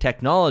deepfake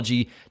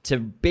technology to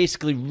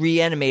basically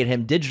reanimate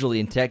him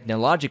digitally and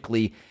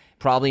technologically,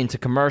 probably into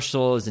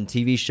commercials and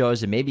TV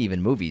shows and maybe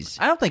even movies.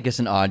 I don't think it's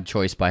an odd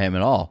choice by him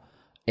at all.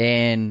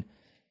 And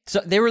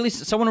so they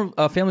released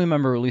a family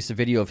member released a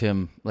video of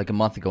him like a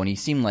month ago, and he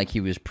seemed like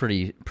he was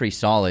pretty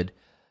solid.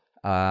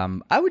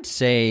 I would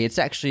say it's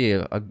actually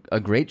a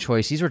great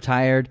choice. He's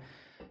retired.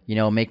 You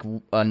know, make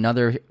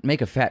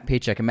a fat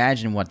paycheck.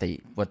 Imagine what they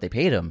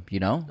paid him. You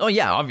know? Oh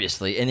yeah,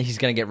 obviously, and he's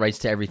gonna get rights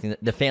to everything.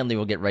 The family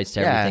will get rights to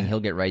everything. He'll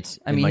get rights,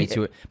 money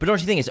to it. But don't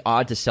you think it's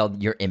odd to sell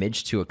your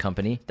image to a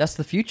company? That's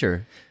the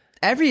future.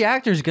 Every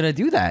actor's gonna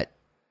do that.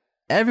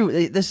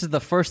 This is the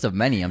first of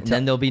many.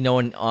 Then there'll be no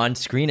one on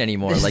screen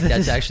anymore.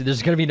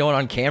 There's gonna be no one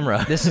on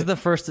camera. This is the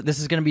first. This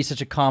is gonna be such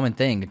a common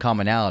thing, a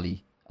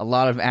commonality. A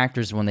lot of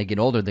actors, when they get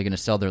older, they're gonna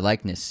sell their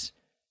likeness.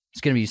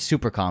 It's gonna be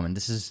super common.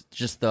 This is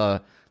just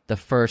the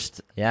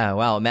first. Yeah,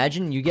 wow.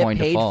 Imagine you get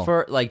paid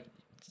for, like,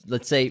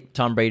 let's say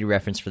Tom Brady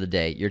reference for the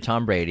day. You're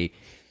Tom Brady,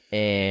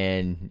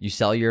 and you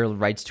sell your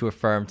rights to a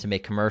firm to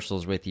make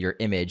commercials with your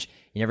image.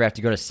 You never have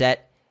to go to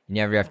set. You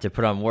never have to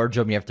put on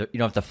wardrobe. You don't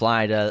have to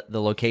fly to the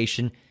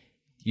location.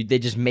 They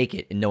just make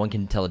it, and no one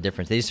can tell the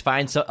difference. They just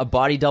find a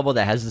body double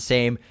that has the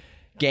same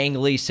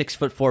gangly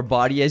 6'4"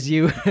 body as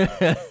you,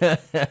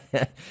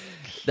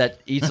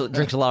 that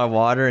drinks a lot of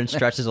water and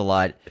stretches a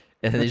lot.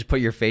 And then they just put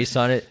your face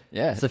on it.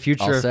 Yeah, it's the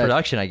future of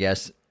production, I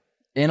guess.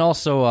 And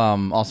also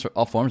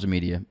all forms of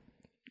media,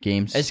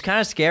 games. It's kind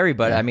of scary,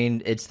 but I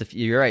mean,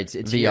 you're right.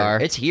 It's VR. Here.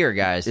 It's here,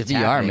 guys. It's VR,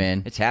 happening.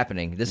 Man. It's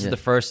happening. This is the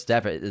first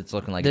step. It's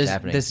looking like it's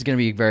happening. This is going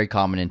to be very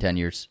common in 10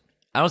 years.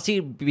 I don't see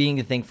it being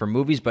a thing for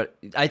movies, but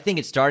I think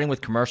it's starting with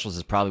commercials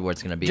is probably where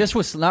it's going to be.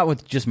 Not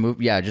with just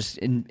movie. Yeah, just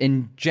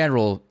in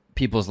general.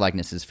 People's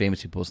likenesses,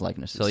 famous people's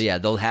likenesses. So yeah,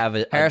 they'll have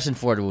it. Harrison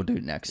Ford will do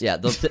it next. Yeah.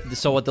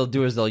 So what they'll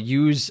do is they'll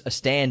use a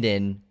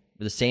stand-in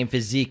with the same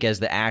physique as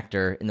the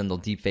actor, and then they'll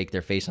deepfake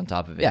their face on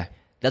top of it. Yeah.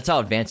 That's how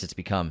advanced it's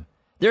become.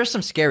 There are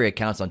some scary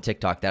accounts on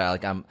TikTok that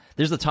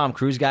there's the Tom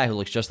Cruise guy who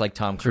looks just like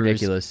Tom Cruise.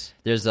 Ridiculous.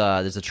 There's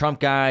a Trump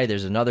guy.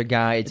 There's another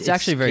guy. It's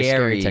actually very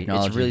scary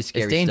technology. It's really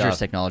scary. It's dangerous stuff.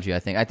 Technology. I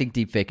think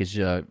deepfake is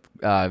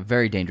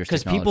very dangerous.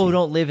 Because people who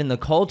don't live in the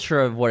culture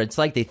of what it's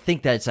like, they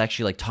think that it's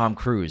actually like Tom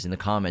Cruise in the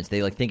comments.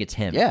 They think it's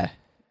him. Yeah.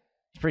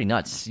 Pretty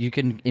nuts. You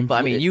can. But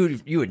I mean,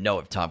 you would know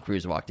if Tom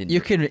Cruise walked in. You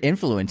can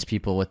influence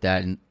people with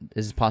that, and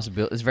it's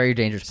possible. It's a very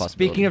dangerous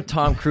possibility. Speaking of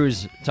Tom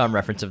Cruise, Tom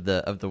reference of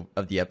the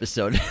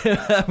episode,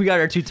 we got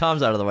our two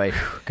Toms out of the way.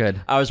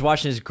 Good. I was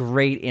watching this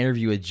great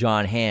interview with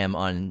John Hamm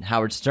on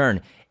Howard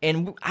Stern,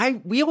 and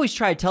we always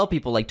try to tell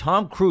people like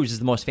Tom Cruise is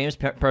the most famous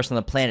person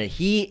on the planet.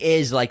 He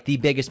is like the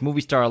biggest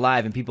movie star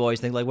alive, and people always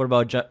think like, what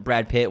about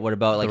Brad Pitt? What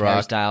about like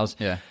Harry Styles?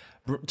 Yeah.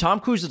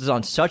 Tom Cruise is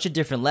on such a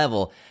different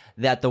level.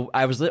 That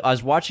I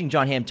was watching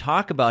John Hamm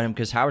talk about him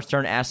because Howard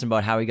Stern asked him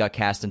about how he got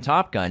cast in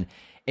Top Gun,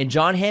 and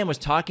John Hamm was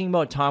talking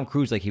about Tom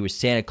Cruise like he was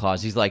Santa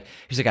Claus. He's like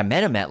I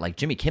met him at like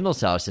Jimmy Kimmel's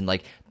house, and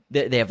like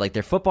they have like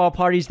their football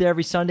parties there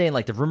every Sunday, and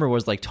like the rumor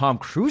was like Tom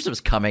Cruise was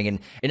coming, and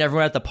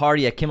everyone at the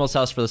party at Kimmel's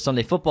house for the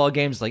Sunday football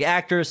games, like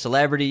actors,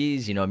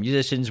 celebrities,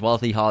 musicians,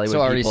 wealthy Hollywood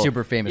so already people.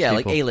 Super famous, yeah,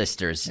 people. Like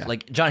A-listers. Yeah.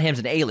 Like John Hamm's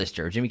an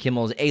A-lister, Jimmy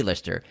Kimmel's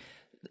A-lister,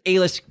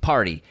 A-list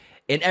party.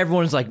 And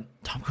everyone's like,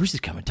 Tom Cruise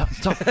is coming.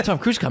 Tom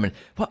Cruise coming.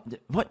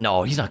 What?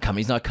 No, he's not coming.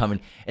 He's not coming.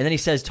 And then he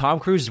says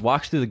Tom Cruise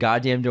walks through the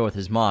goddamn door with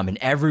his mom, and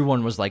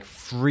everyone was like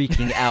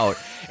freaking out.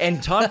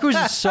 And Tom Cruise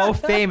is so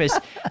famous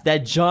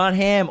that John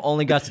Hamm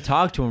only got to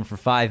talk to him for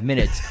 5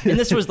 minutes. And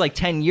this was like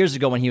 10 years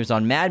ago when he was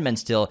on Mad Men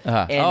still.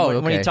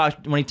 And when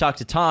he talked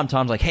to Tom,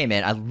 Tom's like, hey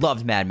man, I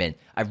loved Mad Men.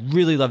 I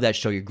really love that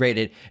show. You're great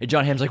at it. And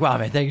John Hamm's like, wow,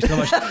 man, thank you so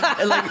much.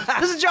 And like,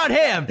 this is John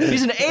Hamm.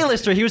 He's an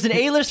A-lister. He was an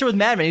A-lister with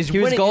Mad Men. He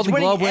was Golden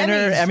Globe winner,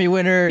 Emmy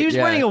winner. He was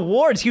winning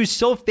awards. He was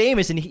so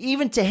famous. And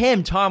even to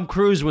him, Tom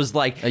Cruise was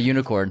like a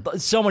unicorn.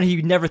 Someone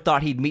he never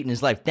thought he'd meet in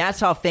his life. That's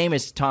how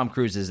famous Tom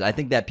Cruise is. I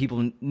think that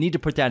people need to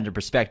put that into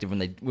perspective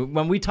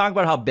when we talk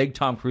about how big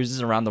Tom Cruise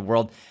is around the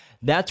world.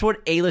 That's what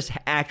A-list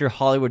actor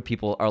Hollywood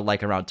people are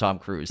like around Tom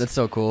Cruise. That's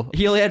so cool.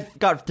 He only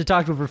got to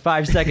talk to him for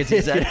 5 seconds.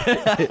 He said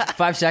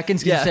 5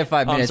 seconds. You said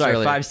 5 minutes. I'm sorry,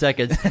 earlier. 5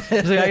 seconds.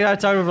 He's like, I got to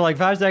talk to him for like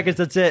 5 seconds.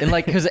 That's it. And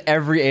like, because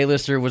every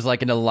A-lister was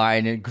like in a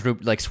line and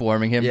group like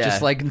swarming him,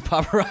 just like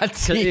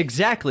paparazzi.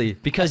 Exactly,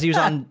 because he was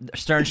on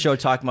Stern's show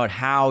talking about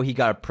how he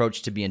got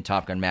approached to be in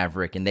Top Gun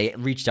Maverick, and they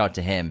reached out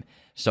to him,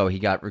 so he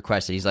got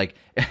requested. He's like,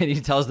 and he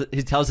tells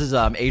his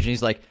agent,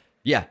 he's like,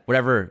 yeah,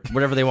 whatever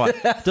they want.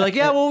 They're like,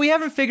 yeah, well, we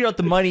haven't figured out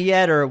the money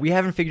yet, or we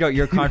haven't figured out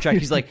your contract.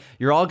 He's like,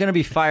 you're all gonna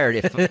be fired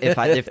if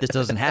this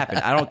doesn't happen.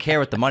 I don't care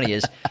what the money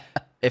is.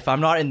 If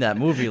I'm not in that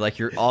movie, like,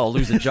 you're all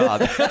lose a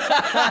job.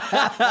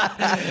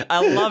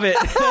 I love it.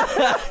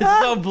 It's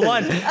so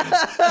blunt.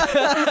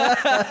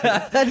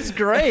 That's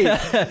great.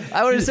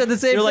 I would have said the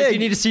same thing. You're like, you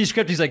need to see a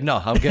script. He's like, no,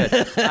 I'm good.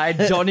 I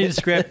don't need a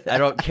script. I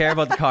don't care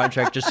about the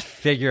contract. Just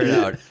figure it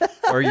out,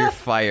 or you're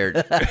fired.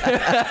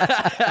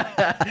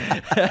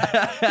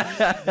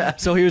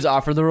 So he was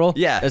offered the role?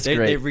 Yeah, that's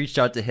great. They reached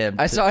out to him.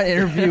 I saw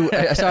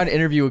an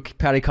interview with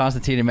Patty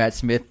Constantine and Matt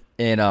Smith,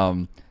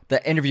 and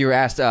the interviewer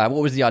asked what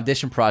was the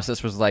audition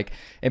process was like,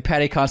 and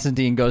Patty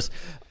Constantine goes,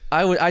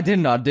 I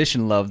didn't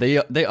audition, love.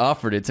 They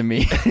offered it to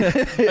me.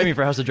 I mean,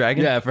 for House of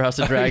Dragon? Yeah, for House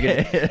of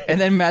Dragon. And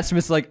then Matt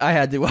Smith's like, I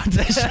had to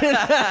audition.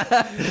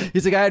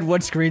 He's like, I had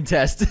one screen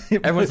test.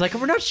 Everyone's like,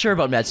 we're not sure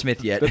about Matt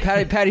Smith yet. But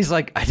Patty's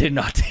like, I didn't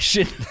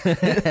audition.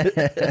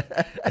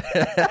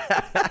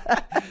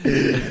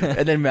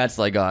 And then Matt's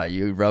like, oh,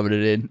 you rubbing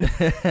it in.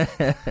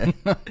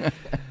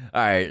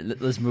 All right,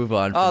 let's move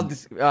on.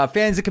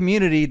 Fans of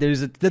Community,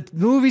 the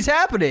movie's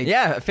happening.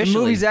 Yeah, officially. The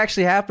movie's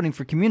actually happening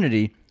for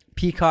Community.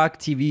 Peacock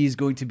TV is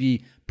going to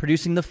be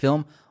producing the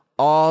film.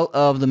 All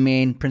of the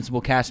main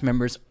principal cast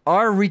members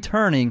are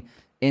returning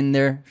in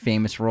their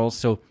famous roles.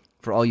 So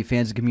for all you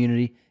fans of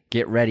Community,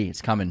 get ready.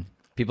 It's coming.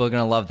 People are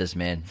going to love this,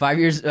 man. 5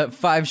 years,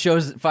 5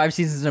 shows, 5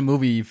 seasons in a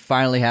movie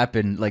finally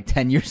happened like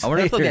 10 years I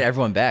wonder later. if they'll get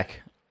everyone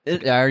back.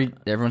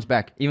 Everyone's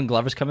back. Even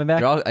Glover's coming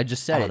back? I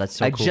just said it. That's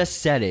so cool. I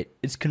just said it.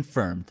 It's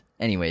confirmed.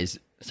 Anyways,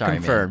 sorry,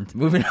 confirmed.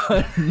 Man. Moving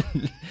on.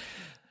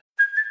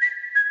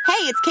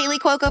 Hey, it's Kaylee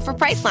Cuoco for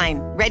Priceline.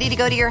 Ready to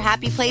go to your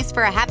happy place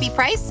for a happy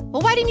price?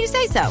 Well, why didn't you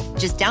say so?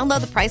 Just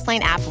download the Priceline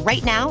app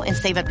right now and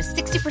save up to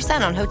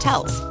 60% on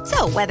hotels.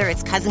 So whether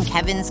it's Cousin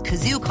Kevin's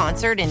Kazoo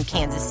Concert in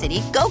Kansas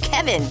City, go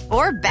Kevin,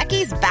 or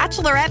Becky's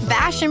Bachelorette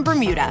Bash in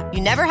Bermuda,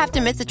 you never have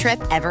to miss a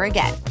trip ever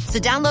again. So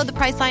download the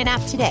Priceline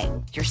app today.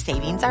 Your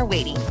savings are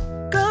waiting.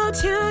 Go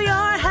to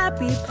your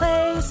happy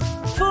place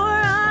for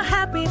a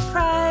happy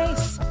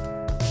price.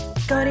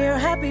 Go to your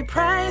happy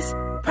price,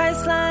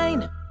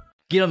 Priceline.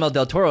 Guillermo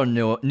del Toro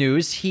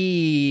news.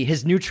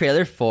 His new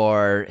trailer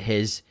for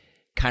his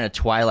kind of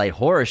Twilight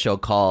horror show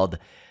called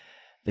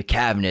The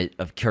Cabinet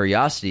of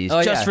Curiosities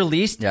just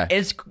released. Yeah.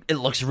 It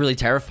looks really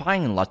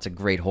terrifying and lots of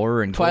great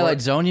horror and Twilight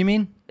gore. Zone, you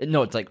mean?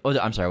 No, it's like,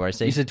 I'm sorry, what did I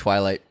say? You said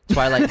Twilight.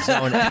 Twilight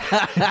Zone.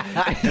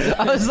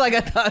 I was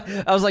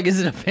like, is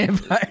it a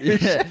vampire?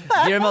 Yeah.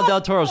 Guillermo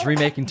del Toro's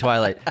remaking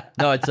Twilight.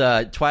 No, it's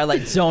a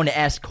Twilight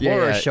Zone-esque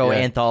horror show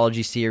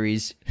anthology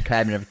series,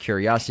 Cabinet of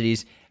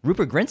Curiosities.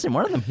 Rupert Grinson,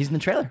 one of them. He's in the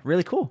trailer.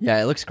 Really cool. Yeah,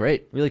 it looks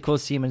great. Really cool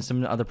to see him in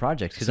some other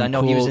projects, because I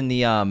know he was in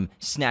the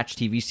Snatch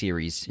TV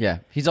series. Yeah,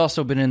 he's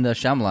also been in the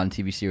Shyamalan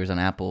TV series on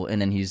Apple,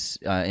 and then he's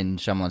in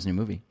Shyamalan's new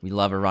movie. We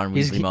love a Ron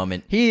Weasley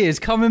moment. He is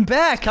coming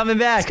back.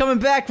 He's coming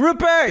back.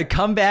 Rupert!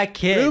 Come back,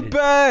 kid.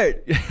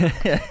 Rupert!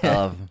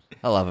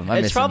 I love him.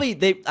 It's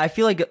probably, I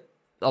feel like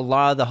a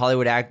lot of the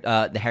Hollywood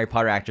the Harry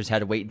Potter actors had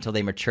to wait until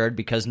they matured,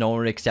 because no one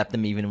would accept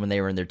them even when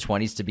they were in their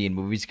 20s to be in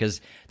movies,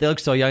 because they look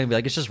so young and be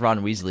like, it's just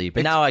Ron Weasley.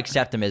 But now I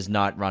accept them as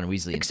not Ron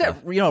Weasley.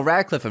 Except,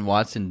 Radcliffe and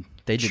Watson,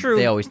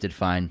 they always did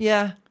fine.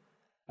 Yeah.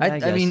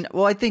 I mean,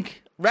 well, I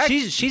think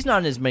she's not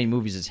in as many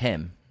movies as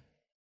him.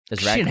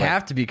 She didn't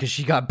have to be, because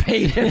she got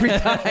paid every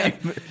time.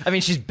 I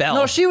mean, she's Belle.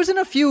 No, she was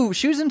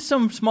in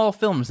some small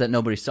films that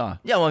nobody saw.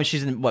 Yeah, well,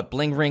 she's in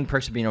Bling Ring,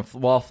 Perks of Being a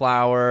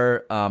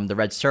Wallflower, The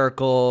Red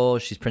Circle.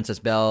 She's Princess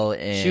Belle.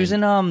 And she was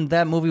in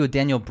that movie with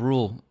Daniel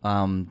Bruhl,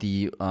 where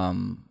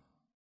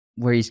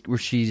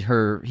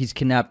he's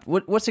kidnapped.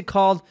 What's it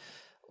called?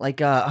 Like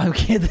I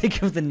can't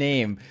think of the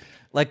name.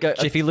 Like a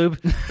Jiffy Lube.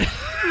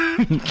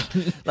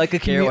 Like a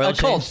cult.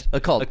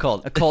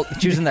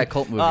 She was in that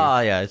cult movie. Oh,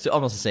 yeah. It's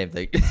almost the same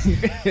thing.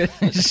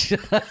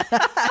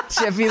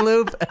 Jiffy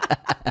Lube.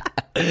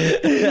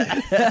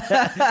 If you're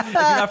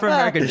not from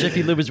America,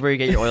 Jiffy Lube is where you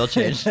get your oil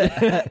changed.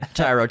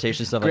 Tire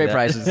rotation, stuff Great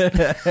like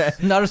that.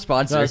 prices. Not a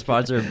sponsor. Not a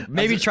sponsor.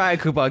 Maybe try a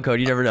coupon code.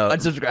 You never know.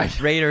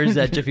 Unsubscribe. Raiders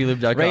at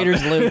jiffylube.com.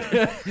 Raiders Lube.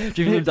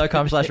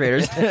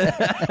 jiffylube.com/Raiders.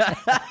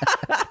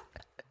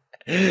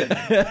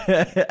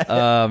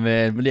 Oh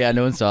man, but yeah,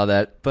 no one saw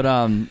that. But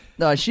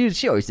no,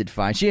 she always did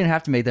fine. She didn't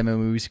have to make that many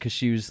movies, because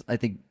she was, I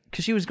think,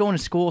 because she was going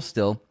to school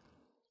still.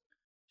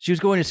 She was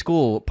going to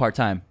school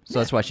part-time, so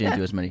that's why she didn't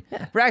do as many.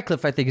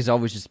 Radcliffe, I think, has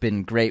always just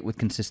been great with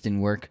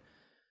consistent work.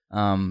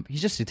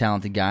 He's just a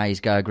talented guy. He's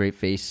got a great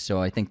face,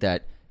 so I think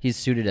that he's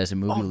suited as a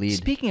movie lead.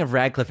 Speaking of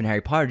Radcliffe and Harry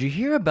Potter, did you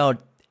hear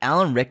about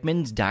Alan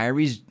Rickman's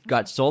diaries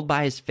got sold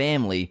by his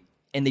family,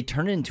 and they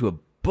turned it into a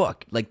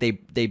book? Like,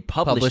 they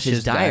published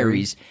his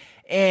diaries.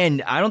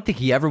 And I don't think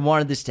he ever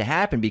wanted this to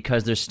happen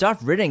because there's stuff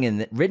written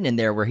in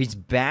there where he's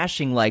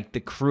bashing like the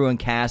crew and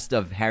cast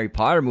of Harry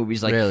Potter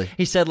movies. Like really?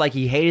 He said like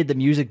he hated the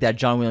music that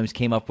John Williams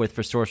came up with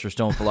for Sorcerer's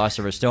Stone,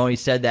 Philosopher's Stone. He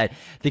said that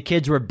the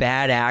kids were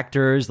bad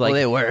actors. Like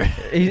they were.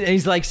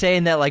 He's like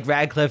saying that like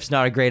Radcliffe's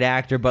not a great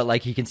actor, but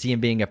like he can see him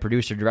being a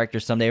producer, director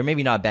someday, or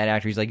maybe not a bad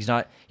actor. He's like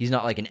he's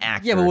not like an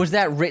actor. Yeah, but was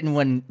that written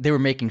when they were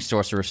making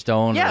Sorcerer's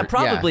Stone? Yeah,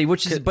 probably.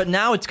 Yeah. But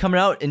now it's coming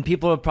out and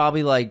people are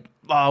probably like,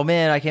 oh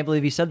man, I can't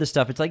believe he said this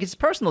stuff. It's like it's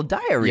personal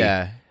diary.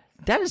 Yeah.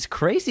 That is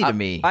crazy to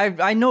me.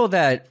 I know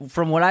that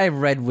from what I've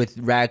read with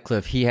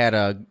Radcliffe, he had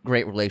a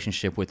great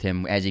relationship with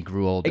him as he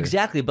grew older.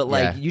 Exactly, but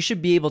like you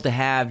should be able to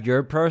have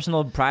your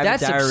personal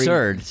private diary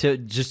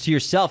absurd. Just to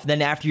yourself.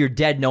 Then after you're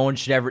dead, someone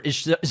should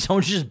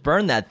just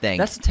burn that thing.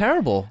 That's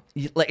terrible.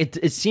 Like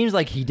it seems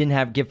like he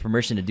didn't give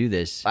permission to do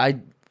this.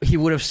 He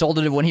would have sold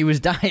it when he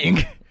was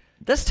dying.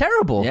 That's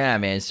terrible. Yeah,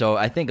 man. So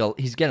I think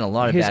he's getting a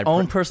lot of his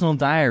own personal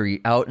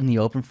diary out in the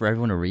open for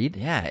everyone to read.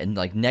 Yeah, and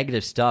like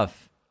negative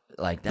stuff.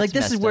 Like that's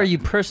this is where you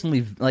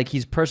personally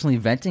he's personally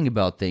venting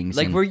about things.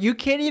 Like where you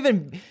can't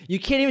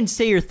even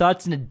say your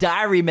thoughts in a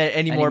diary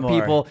anymore.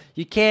 People.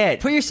 You can't.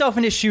 Put yourself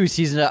in his shoes.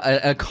 He's an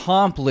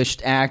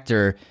accomplished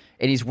actor,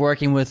 and he's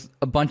working with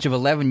a bunch of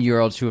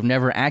 11-year-olds who have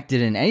never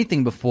acted in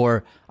anything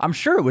before. I'm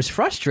sure it was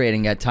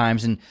frustrating at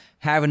times, and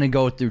having to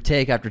go through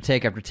take after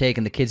take after take,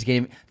 and the kids they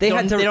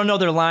don't know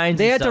their lines.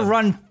 They had to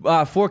run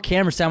 4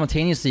 cameras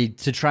simultaneously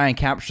to try and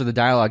capture the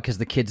dialogue because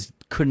the kids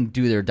couldn't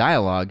do their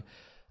dialogue.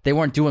 They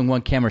weren't doing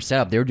 1 camera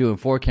setup. They were doing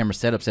 4 camera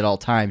setups at all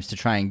times to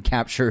try and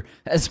capture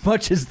as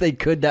much as they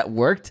could that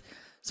worked.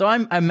 So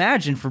I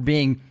imagine for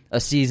being a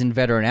seasoned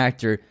veteran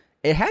actor,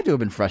 it had to have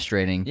been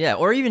frustrating. Yeah,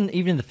 or even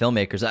the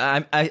filmmakers.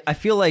 I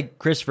feel like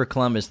Christopher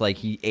Columbus, like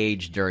he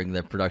aged during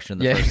the production of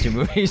the first 2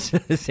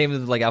 movies. Same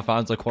with like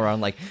Alfonso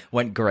Cuarón, like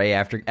went gray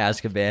after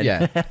Azkaban.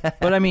 Yeah,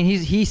 but I mean,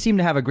 he seemed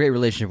to have a great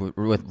relationship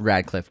with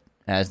Radcliffe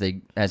as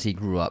he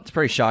grew up. It's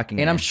pretty shocking,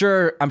 and man.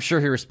 I'm sure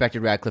he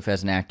respected Radcliffe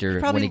as an actor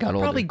when he got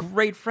older. Probably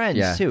great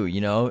friends too,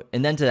 you know.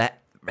 And then to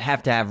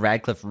have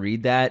Radcliffe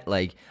read that,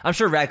 like I'm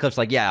sure Radcliffe's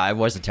like, yeah, I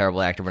was a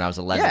terrible actor when I was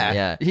 11.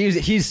 Yeah.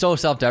 He's so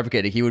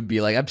self-deprecating. He would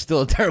be like, I'm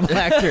still a terrible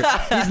actor.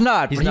 He's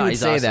not. He would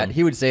say awesome. that.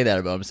 He would say that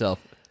about himself.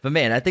 But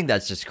man, I think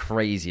that's just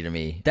crazy to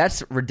me.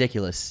 That's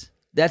ridiculous.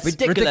 That's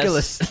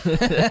ridiculous. All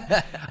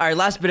right,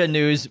 last bit of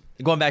news.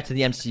 Going back to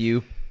the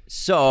MCU.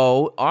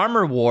 So,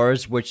 Armor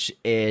Wars, which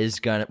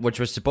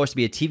was supposed to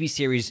be a TV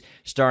series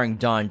starring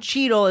Don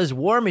Cheadle as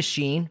War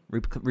Machine,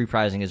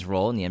 reprising his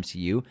role in the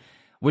MCU,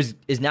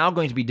 is now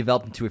going to be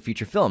developed into a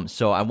feature film.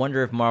 So I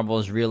wonder if Marvel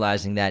is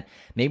realizing that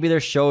maybe their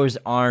shows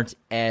aren't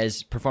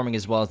performing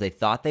as well as they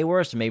thought they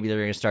were. So maybe they're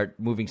going to start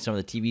moving some of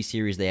the TV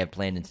series they have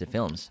planned into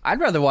films. I'd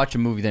rather watch a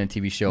movie than a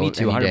TV show. Me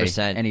too,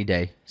 100%. Any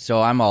day.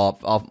 So I'm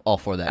all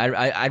for that.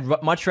 I'd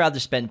much rather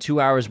spend 2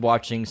 hours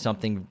watching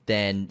something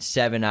than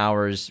 7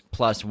 hours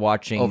plus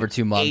watching over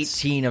 2 months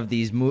 18 of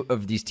these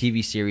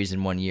TV series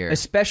in 1 year.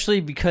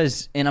 Especially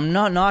because, and I'm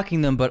not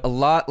knocking them, but a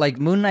lot like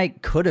Moon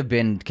Knight could have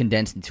been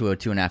condensed into a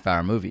 2.5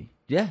 hour movie.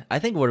 Yeah, I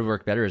think it would have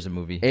worked better as a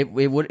movie.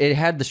 It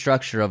had the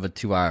structure of a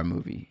 2 hour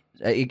movie.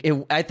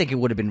 I think it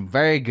would have been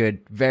very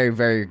good, very,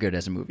 very good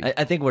as a movie.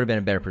 I think it would have been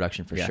a better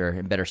production for sure,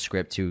 and better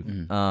script too.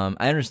 Mm-hmm.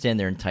 I understand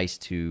they're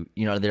enticed to,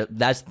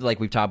 that's like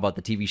we've talked about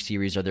the TV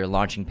series or their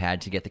launching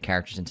pad to get the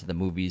characters into the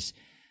movies.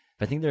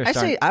 But I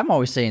think I'm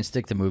always saying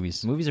stick to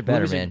movies. Movies are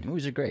better, man.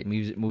 Movies are great.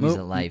 Movies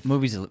are life.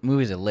 Movies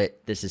are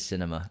lit. This is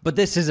cinema. But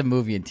this is a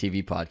movie and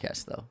TV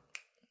podcast, though.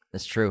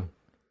 That's true.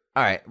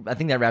 All right, I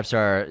think that wraps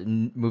our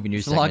movie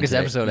news. It's the longest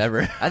episode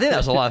ever. I think that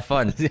was a lot of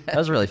fun. That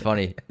was really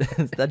funny.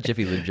 That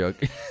Jiffy Lube joke.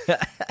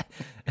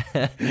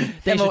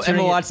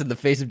 Emma Watson, the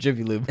face of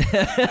Jiffy Lube.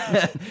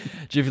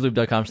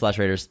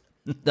 JiffyLube.com/Raiders.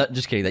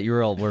 Just kidding. That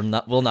URL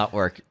will not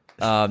work.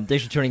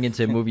 Thanks for tuning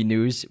into movie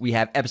news. We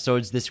have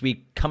episodes this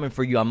week coming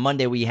for you. On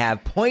Monday, we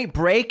have Point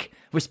Break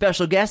with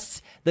special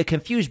guests. The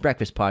Confused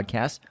Breakfast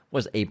podcast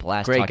was a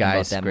blast. Great talking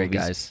guys. about Great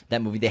guys.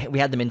 That movie. We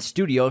had them in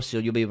studio, so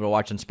you'll be able to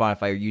watch on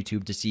Spotify or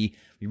YouTube to see.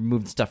 We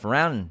moved stuff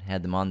around and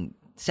had them on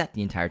set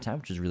the entire time,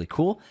 which was really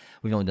cool.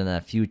 We've only done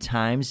that a few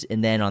times.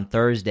 And then on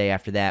Thursday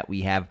after that,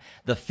 we have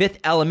The Fifth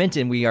Element,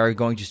 and we are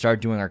going to start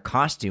doing our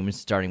costumes,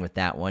 starting with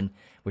that one,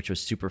 which was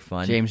super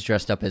fun. James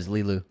dressed up as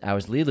Lilu. I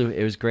was Lilu.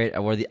 It was great. I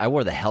wore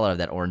the hell out of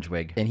that orange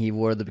wig. And he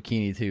wore the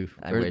bikini too.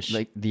 I wish.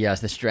 Like the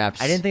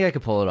straps. I didn't think I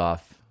could pull it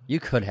off. You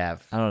could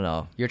have. I don't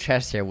know. Your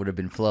chest hair would have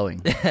been flowing.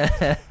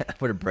 I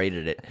would have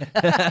braided it.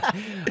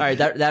 All right,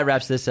 that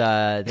wraps this.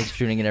 Thanks for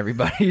tuning in,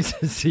 everybody.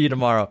 See you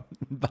tomorrow.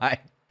 Bye.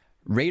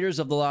 Raiders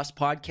of the Lost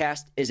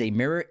podcast is a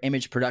Mirror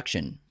Image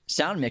production.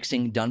 Sound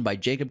mixing done by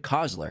Jacob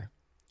Kosler.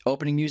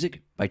 Opening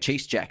music by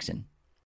Chase Jackson.